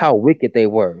 That's Mhm. how wicked they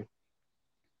were.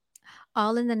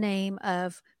 all in the name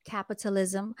of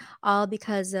capitalism, all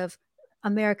because of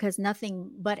America is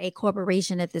nothing but a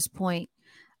corporation at this point.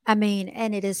 I mean,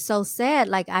 and it is so sad.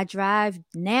 Like I drive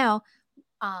now,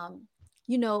 um,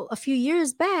 a few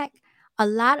years back, a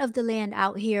lot of the land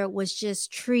out here was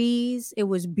just trees. It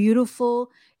was beautiful.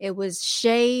 It was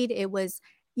shade. It was,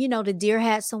 the deer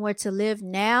had somewhere to live.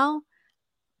 Now,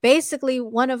 basically,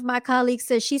 one of my colleagues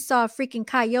said she saw a freaking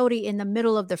coyote in the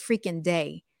middle of the freaking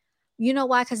day. You know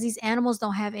why? Because these animals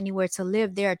don't have anywhere to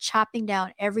live. They're chopping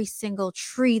down every single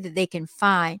tree that they can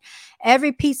find,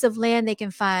 every piece of land they can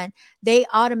find. They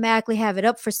automatically have it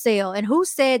up for sale. And who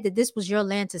said that this was your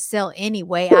land to sell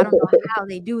anyway? I don't know how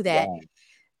they do that. Wow.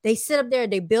 They sit up there,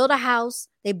 they build a house,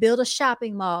 they build a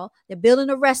shopping mall, they're building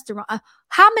a restaurant.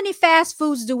 How many fast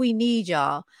foods do we need,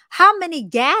 y'all? How many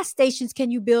gas stations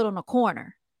can you build on a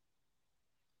corner?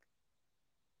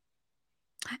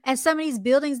 And some of these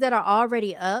buildings that are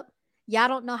already up, y'all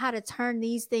don't know how to turn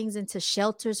these things into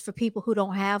shelters for people who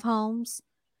don't have homes.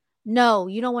 No,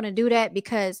 you don't want to do that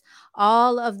because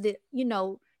all of the,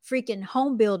 freaking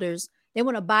home builders, they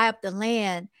want to buy up the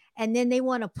land and then they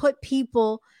want to put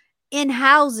people in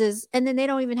houses and then they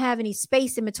don't even have any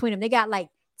space in between them. They got like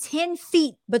 10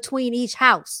 feet between each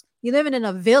house. You're living in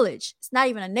a village. It's not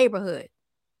even a neighborhood.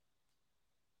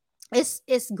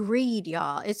 It's greed,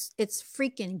 y'all. It's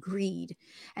freaking greed.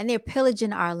 And they're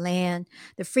pillaging our land.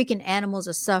 The freaking animals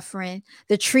are suffering.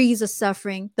 The trees are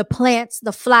suffering. The plants,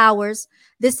 the flowers.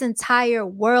 This entire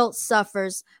world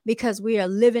suffers because we are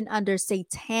living under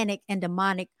satanic and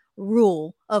demonic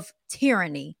rule of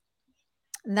tyranny.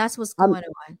 And that's what's going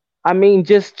on. I mean,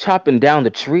 just chopping down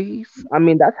the trees. I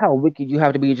mean, that's how wicked you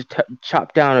have to be. Just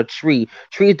chop down a tree.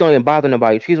 Trees don't even bother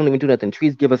nobody. Trees don't even do nothing.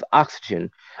 Trees give us oxygen.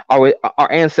 Our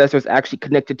ancestors actually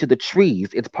connected to the trees.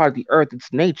 It's part of the earth.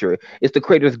 It's nature. It's the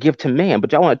Creator's gift to man.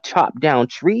 But y'all want to chop down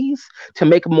trees to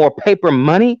make more paper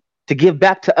money to give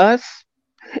back to us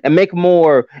and make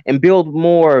more and build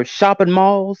more shopping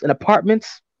malls and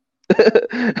apartments.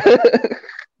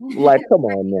 Like, come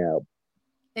on now.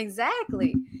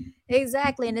 Exactly.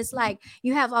 Exactly. And it's like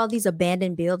you have all these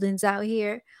abandoned buildings out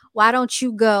here. Why don't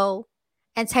you go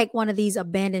and take one of these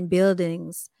abandoned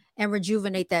buildings and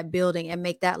rejuvenate that building and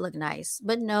make that look nice?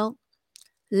 But no,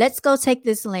 let's go take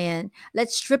this land.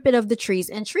 Let's strip it of the trees.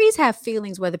 And trees have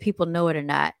feelings whether people know it or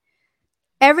not.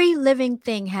 Every living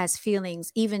thing has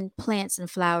feelings. Even plants and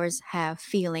flowers have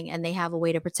feeling and they have a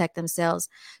way to protect themselves.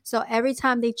 So every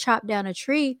time they chop down a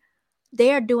tree,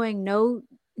 they are doing no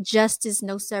justice,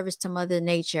 no service to Mother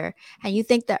Nature. And you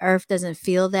think the earth doesn't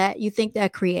feel that? You think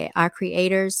that our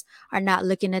creators are not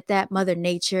looking at that? Mother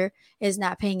Nature is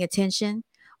not paying attention?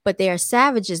 But they are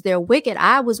savages. They're wicked.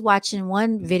 I was watching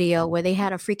one video where they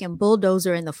had a freaking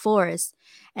bulldozer in the forest.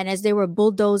 And as they were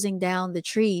bulldozing down the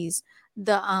trees,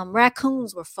 the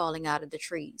raccoons were falling out of the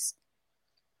trees.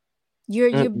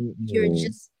 You're Mm-mm-mm.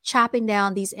 just chopping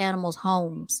down these animals'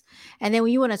 homes. And then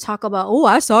when you want to talk about, oh,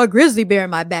 I saw a grizzly bear in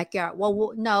my backyard.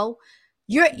 Well, no,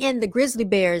 you're in the grizzly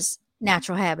bear's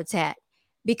natural habitat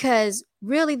because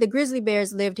really the grizzly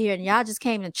bears lived here and y'all just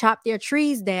came and chopped their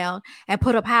trees down and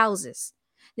put up houses.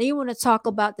 Then you want to talk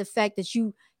about the fact that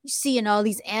you seeing all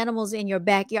these animals in your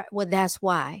backyard. Well, that's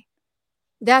why.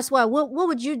 That's why. What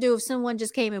would you do if someone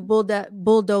just came and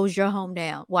bulldozed your home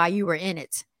down while you were in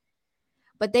it?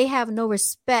 But they have no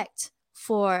respect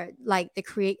for like the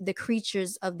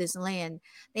creatures of this land.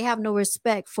 They have no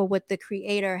respect for what the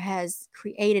creator has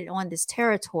created on this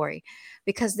territory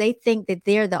because they think that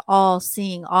they're the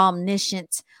all-seeing,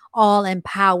 omniscient,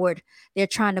 all-empowered. They're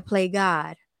trying to play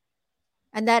God.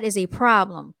 And that is a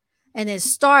problem. And it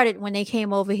started when they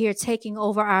came over here taking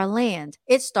over our land.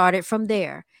 It started from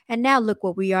there. And now look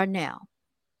what we are now.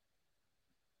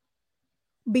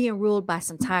 Being ruled by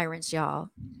some tyrants, y'all.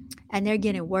 And they're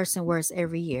getting worse and worse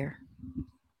every year.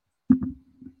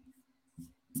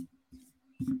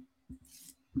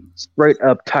 Straight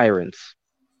up tyrants.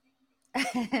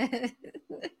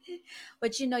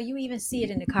 But you even see it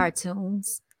in the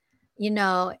cartoons,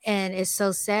 and it's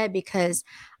so sad because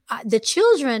the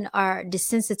children are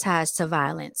desensitized to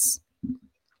violence.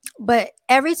 But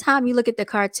every time you look at the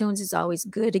cartoons, it's always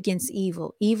good against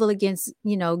evil, evil against,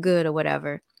 good or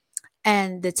whatever.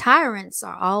 And the tyrants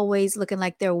are always looking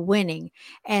like they're winning.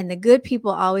 And the good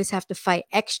people always have to fight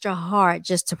extra hard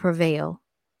just to prevail.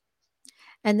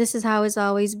 And this is how it's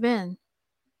always been.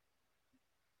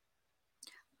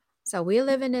 So we're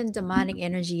living in demonic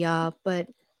energy, y'all. But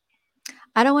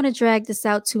I don't want to drag this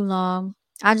out too long.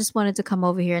 I just wanted to come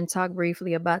over here and talk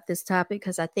briefly about this topic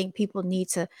because I think people need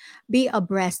to be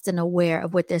abreast and aware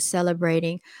of what they're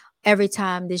celebrating every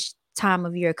time this time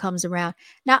of year comes around.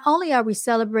 Not only are we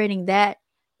celebrating that,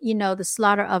 the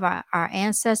slaughter of our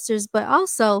ancestors, but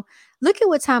also look at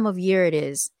what time of year it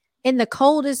is. In the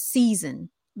coldest season,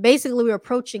 basically we're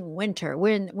approaching winter.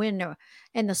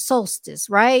 In the solstice,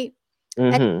 right?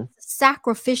 And Mm-hmm.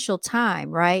 sacrificial time,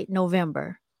 right?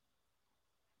 November.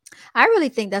 I really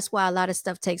think that's why a lot of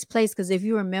stuff takes place. Because if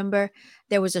you remember,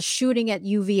 there was a shooting at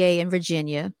UVA in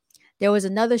Virginia. There was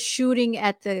another shooting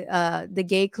at the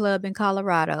gay club in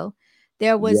Colorado. There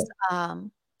Yeah. was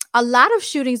a lot of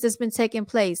shootings that's been taking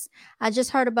place. I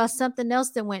just heard about something else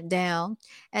that went down,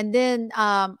 and then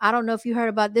I don't know if you heard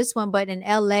about this one, but in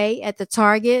LA at the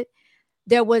Target,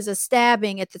 there was a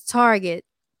stabbing at the Target,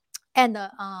 and the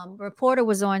reporter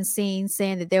was on scene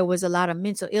saying that there was a lot of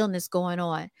mental illness going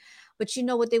on. But you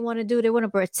know what they want to do? They want to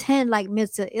pretend like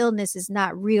mental illness is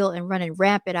not real and running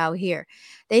rampant out here.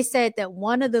 They said that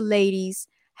one of the ladies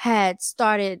had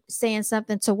started saying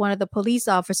something to one of the police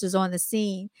officers on the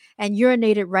scene and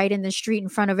urinated right in the street in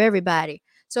front of everybody.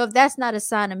 So if that's not a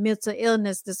sign of mental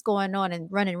illness that's going on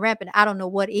and running rampant, I don't know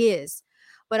what is.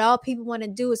 But all people want to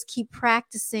do is keep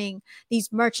practicing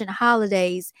these merchant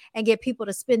holidays and get people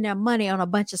to spend their money on a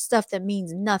bunch of stuff that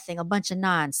means nothing, a bunch of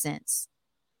nonsense.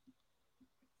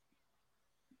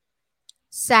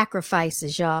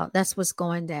 Sacrifices, y'all. That's what's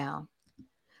going down.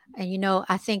 And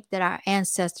I think that our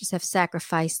ancestors have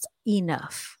sacrificed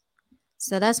enough.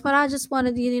 So that's what I just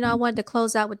wanted to, I wanted to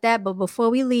close out with that. But before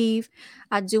we leave,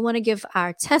 I do want to give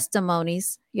our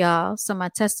testimonies, y'all. So my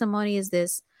testimony is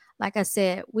this. Like I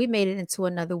said, we made it into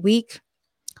another week.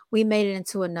 We made it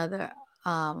into another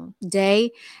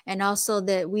day. And also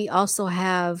that we also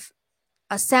have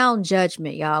a sound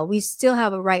judgment, y'all. We still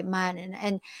have a right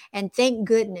mind, and thank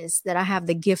goodness that I have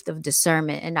the gift of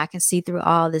discernment and I can see through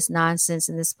all this nonsense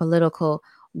and this political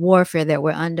warfare that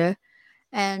we're under.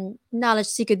 And knowledge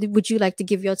seeker, would you like to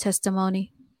give your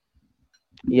testimony?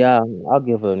 Yeah, I'll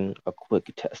give a quick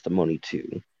testimony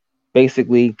too.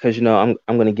 Basically, because I'm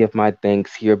gonna give my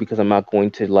thanks here because I'm not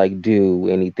going to like do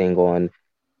anything on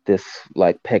this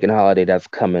like pagan holiday that's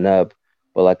coming up,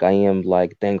 but like I am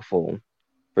like thankful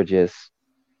for just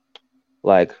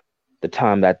like the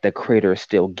time that the creator is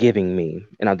still giving me,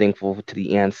 and I'm thankful to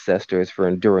the ancestors for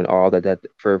enduring all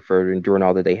for enduring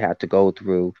all that they had to go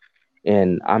through,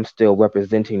 and I'm still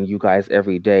representing you guys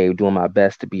every day, doing my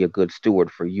best to be a good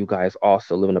steward for you guys,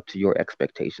 also living up to your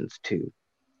expectations too.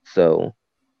 So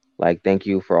like thank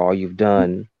you for all you've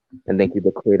done, and thank you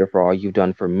the creator for all you've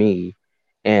done for me.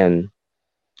 And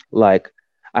like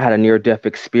I had a near death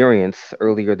experience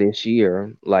earlier this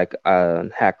year. Like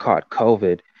had caught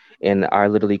COVID and I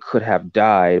literally could have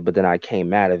died, but then I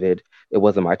came out of it. It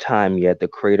wasn't my time yet. The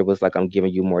creator was like, I'm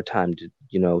giving you more time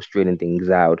to, straighten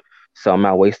things out. So I'm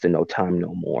not wasting no time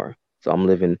no more. So I'm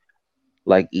living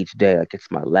like each day like it's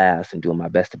my last and doing my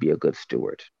best to be a good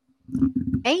steward.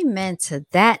 Amen to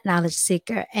that, knowledge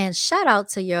seeker. And shout out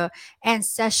to your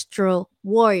ancestral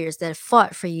warriors that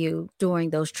fought for you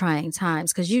during those trying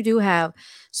times, because you do have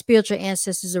spiritual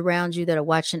ancestors around you that are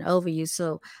watching over you.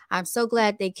 So I'm so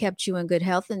glad they kept you in good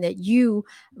health and that you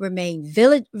remain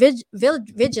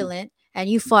vigilant and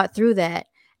you fought through that.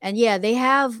 And yeah, they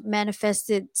have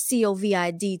manifested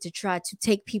COVID to try to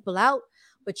take people out,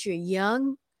 but you're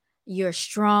young, you're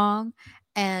strong.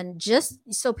 And just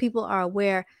so people are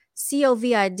aware,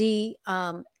 COVID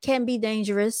can be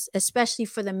dangerous, especially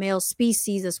for the male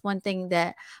species. That's one thing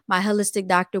that my holistic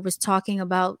doctor was talking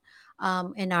about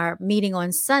in our meeting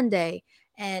on Sunday.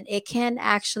 And it can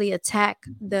actually attack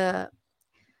the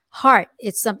heart.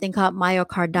 It's something called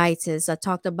myocarditis. I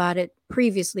talked about it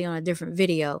previously on a different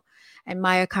video. And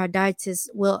myocarditis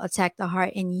will attack the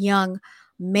heart in young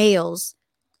males,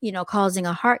 causing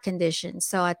a heart condition.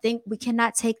 So I think we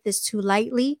cannot take this too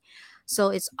lightly. So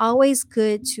it's always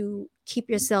good to keep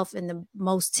yourself in the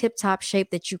most tip top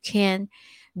shape that you can.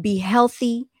 Be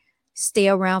healthy, stay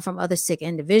around from other sick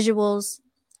individuals,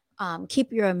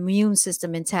 keep your immune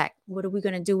system intact. What are we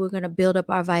going to do? We're going to build up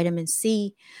our vitamin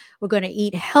C. We're going to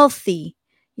eat healthy.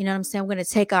 You know what I'm saying? We're going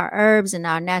to take our herbs and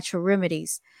our natural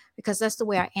remedies, because that's the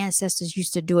way our ancestors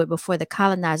used to do it before the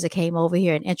colonizer came over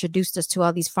here and introduced us to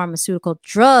all these pharmaceutical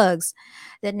drugs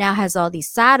that now has all these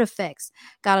side effects.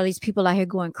 Got all these people out here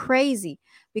going crazy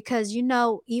because,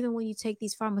 even when you take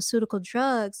these pharmaceutical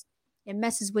drugs, it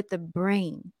messes with the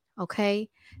brain. Okay.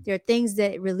 There are things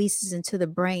that it releases into the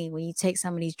brain when you take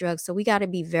some of these drugs. So we got to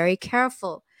be very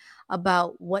careful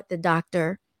about what the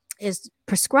doctor is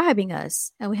prescribing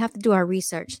us. And we have to do our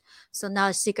research. So,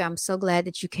 Knowledge Seeker, I'm so glad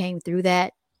that you came through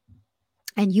that.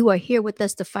 And you are here with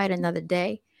us to fight another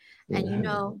day. And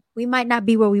Mhm. we might not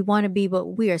be where we want to be, but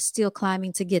we are still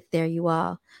climbing to get there, you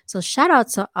all. So shout out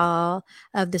to all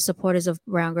of the supporters of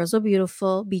Brown Girls Are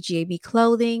Beautiful, BGAB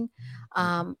Clothing,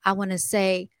 I want to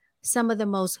say some of the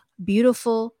most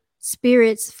beautiful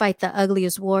spirits fight the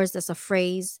ugliest wars. That's a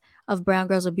phrase of Brown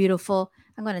Girls Are Beautiful.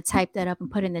 I'm going to type that up and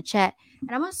put in the chat.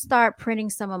 And I'm going to start printing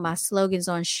some of my slogans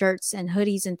on shirts and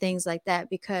hoodies and things like that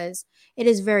because it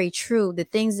is very true. The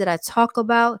things that I talk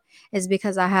about is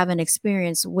because I have an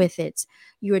experience with it.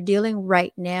 You are dealing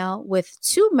right now with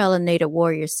two melanated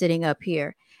warriors sitting up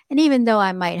here. And even though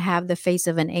I might have the face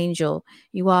of an angel,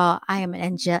 you all, I am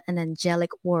an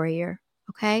angelic warrior.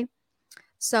 Okay.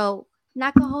 So,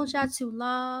 not gonna hold y'all too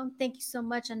long. Thank you so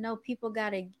much. I know people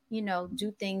gotta,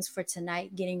 do things for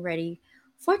tonight, getting ready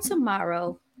for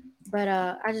tomorrow. But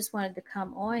I just wanted to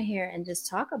come on here and just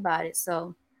talk about it.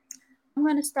 So I'm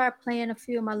gonna start playing a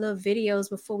few of my little videos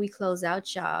before we close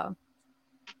out, y'all.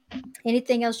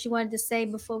 Anything else you wanted to say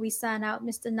before we sign out,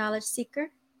 Mr. Knowledge Seeker?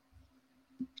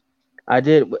 I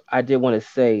did want to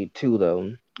say too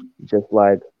though, just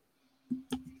like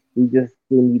we just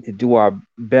still need to do our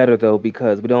better though,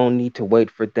 because we don't need to wait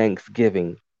for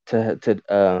Thanksgiving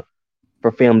to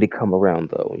for family to come around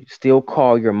though. Still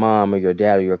call your mom or your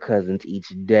dad or your cousins each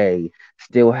day.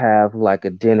 Still have like a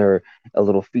dinner, a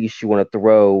little feast you want to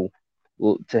throw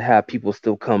to have people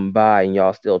still come by and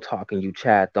y'all still talking, you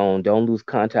chat. Don't lose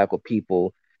contact with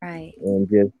people Right. and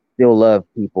just still love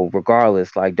people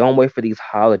regardless. Like don't wait for these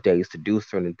holidays to do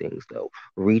certain things though.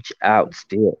 Reach out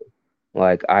still.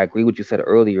 Like I agree with you said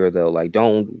earlier though. Like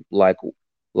don't like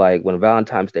when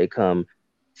Valentine's Day come,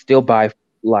 still buy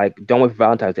like don't wait for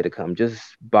Valentine's Day to come. Just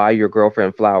buy your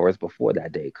girlfriend flowers before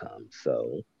that day comes.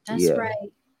 So That's yeah.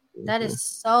 right. That Hmm. is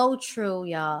so true,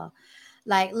 y'all.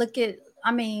 Like, look at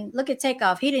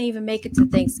Takeoff. He didn't even make it to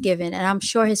Thanksgiving. And I'm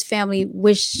sure his family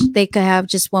wish they could have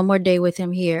just one more day with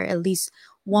him here, at least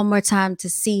one more time to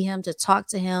see him, to talk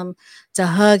to him, to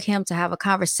hug him, to have a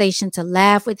conversation, to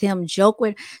laugh with him, joke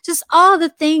with, just all the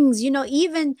things,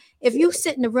 even if you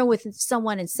sit in the room with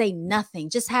someone and say nothing,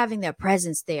 just having their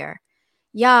presence there.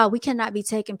 Yeah, we cannot be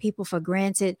taking people for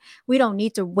granted. We don't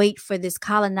need to wait for this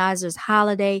colonizer's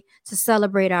holiday to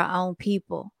celebrate our own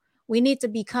people. We need to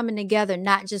be coming together,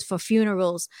 not just for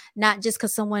funerals, not just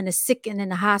because someone is sick and in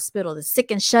the hospital, the sick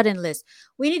and shut in list.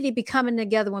 We need to be coming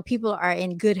together when people are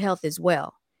in good health as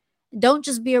well. Don't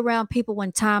just be around people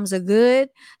when times are good.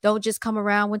 Don't just come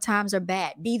around when times are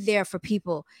bad. Be there for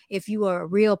people. If you are a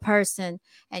real person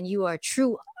and you are a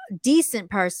true, decent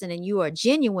person and you are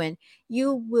genuine,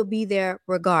 you will be there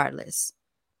regardless.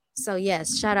 So,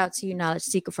 yes, shout out to you, Knowledge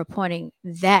Seeker, for pointing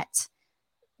that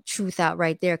truth out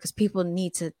right there because people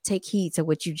need to take heed to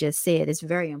what you just said. It's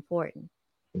very important.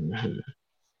 Hmm.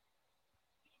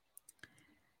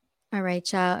 All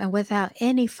right, y'all. And without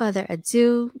any further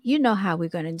ado, you know how we're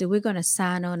going to do. We're going to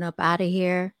sign on up out of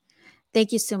here.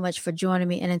 Thank you so much for joining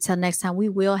me. And until next time, we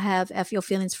will have F Your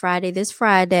Feelings Friday this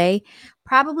Friday,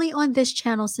 probably on this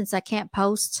channel since I can't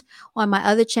post on my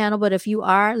other channel. But if you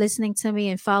are listening to me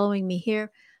and following me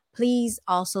here, please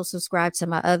also subscribe to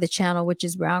my other channel, which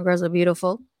is Brown Girls Are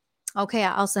Beautiful. Okay,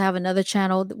 I also have another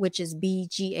channel, which is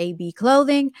BGAB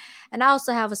Clothing. And I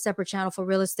also have a separate channel for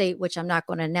real estate, which I'm not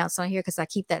going to announce on here because I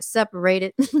keep that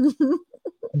separated.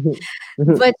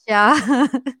 But yeah,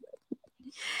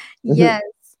 yes,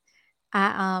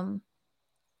 I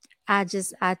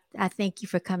I thank you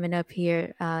for coming up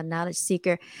here, Knowledge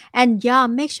Seeker. And y'all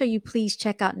make sure you please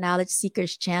check out Knowledge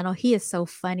Seeker's channel. He is so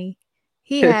funny.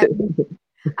 He had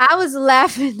I was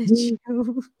laughing at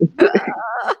you.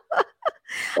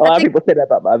 A I lot of think people say that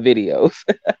about my videos.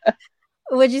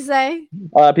 what'd you say?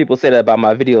 A lot of people say that about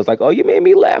my videos, like, "Oh, you made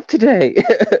me laugh today."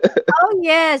 Oh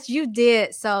yes, you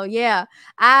did. So yeah,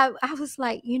 I was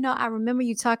like, I remember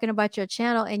you talking about your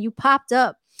channel, and you popped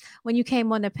up when you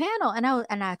came on the panel, and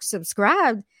I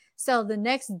subscribed. So the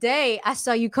next day, I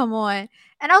saw you come on,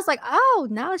 and I was like, oh,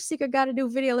 Knowledge Seeker got a new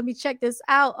video. Let me check this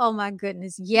out. Oh my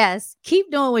goodness, yes, keep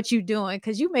doing what you're doing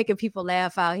because you making people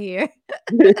laugh out here.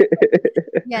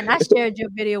 Yeah, and I shared your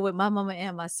video with my mama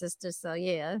and my sister. So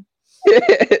yeah.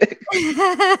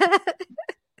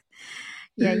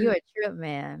 Yeah, you're a trip,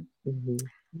 man. Mhm.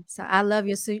 So I love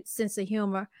your sense of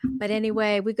humor. But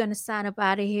anyway, we're going to sign up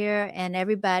out of here. And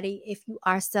everybody, if you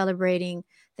are celebrating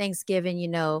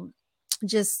Thanksgiving,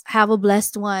 just have a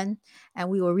blessed one. And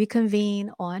we will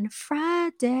reconvene on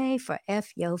Friday for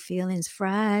F Your Feelings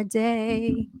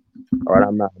Friday. All right,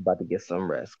 I'm out. I'm about to get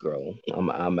some rest, girl.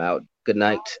 I'm out. Good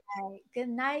night. All right. Good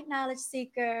night, Knowledge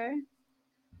Seeker.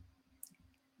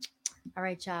 All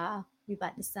right, y'all. We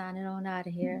about to sign it on out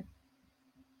of here.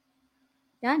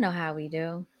 Y'all know how we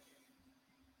do.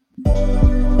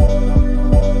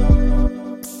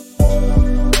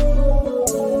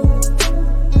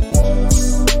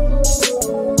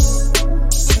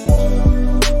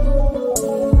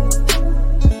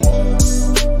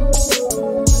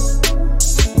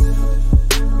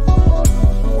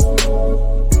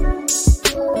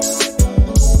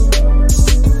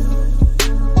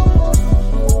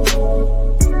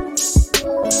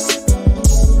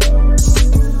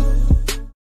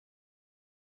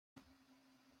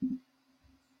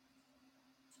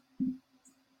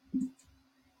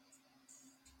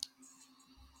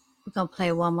 We're going to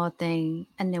play one more thing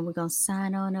and then we're going to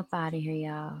sign on up out of here,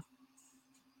 y'all.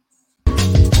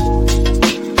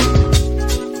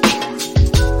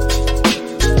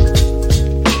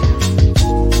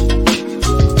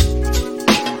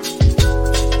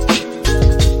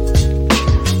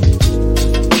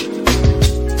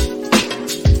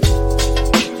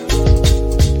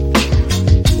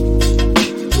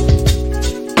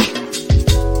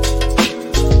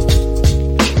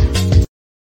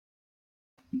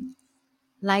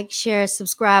 Like, share,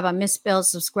 subscribe. I misspelled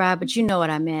subscribe, but you know what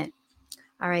I meant.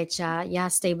 All right, y'all. Y'all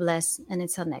stay blessed. And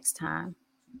until next time.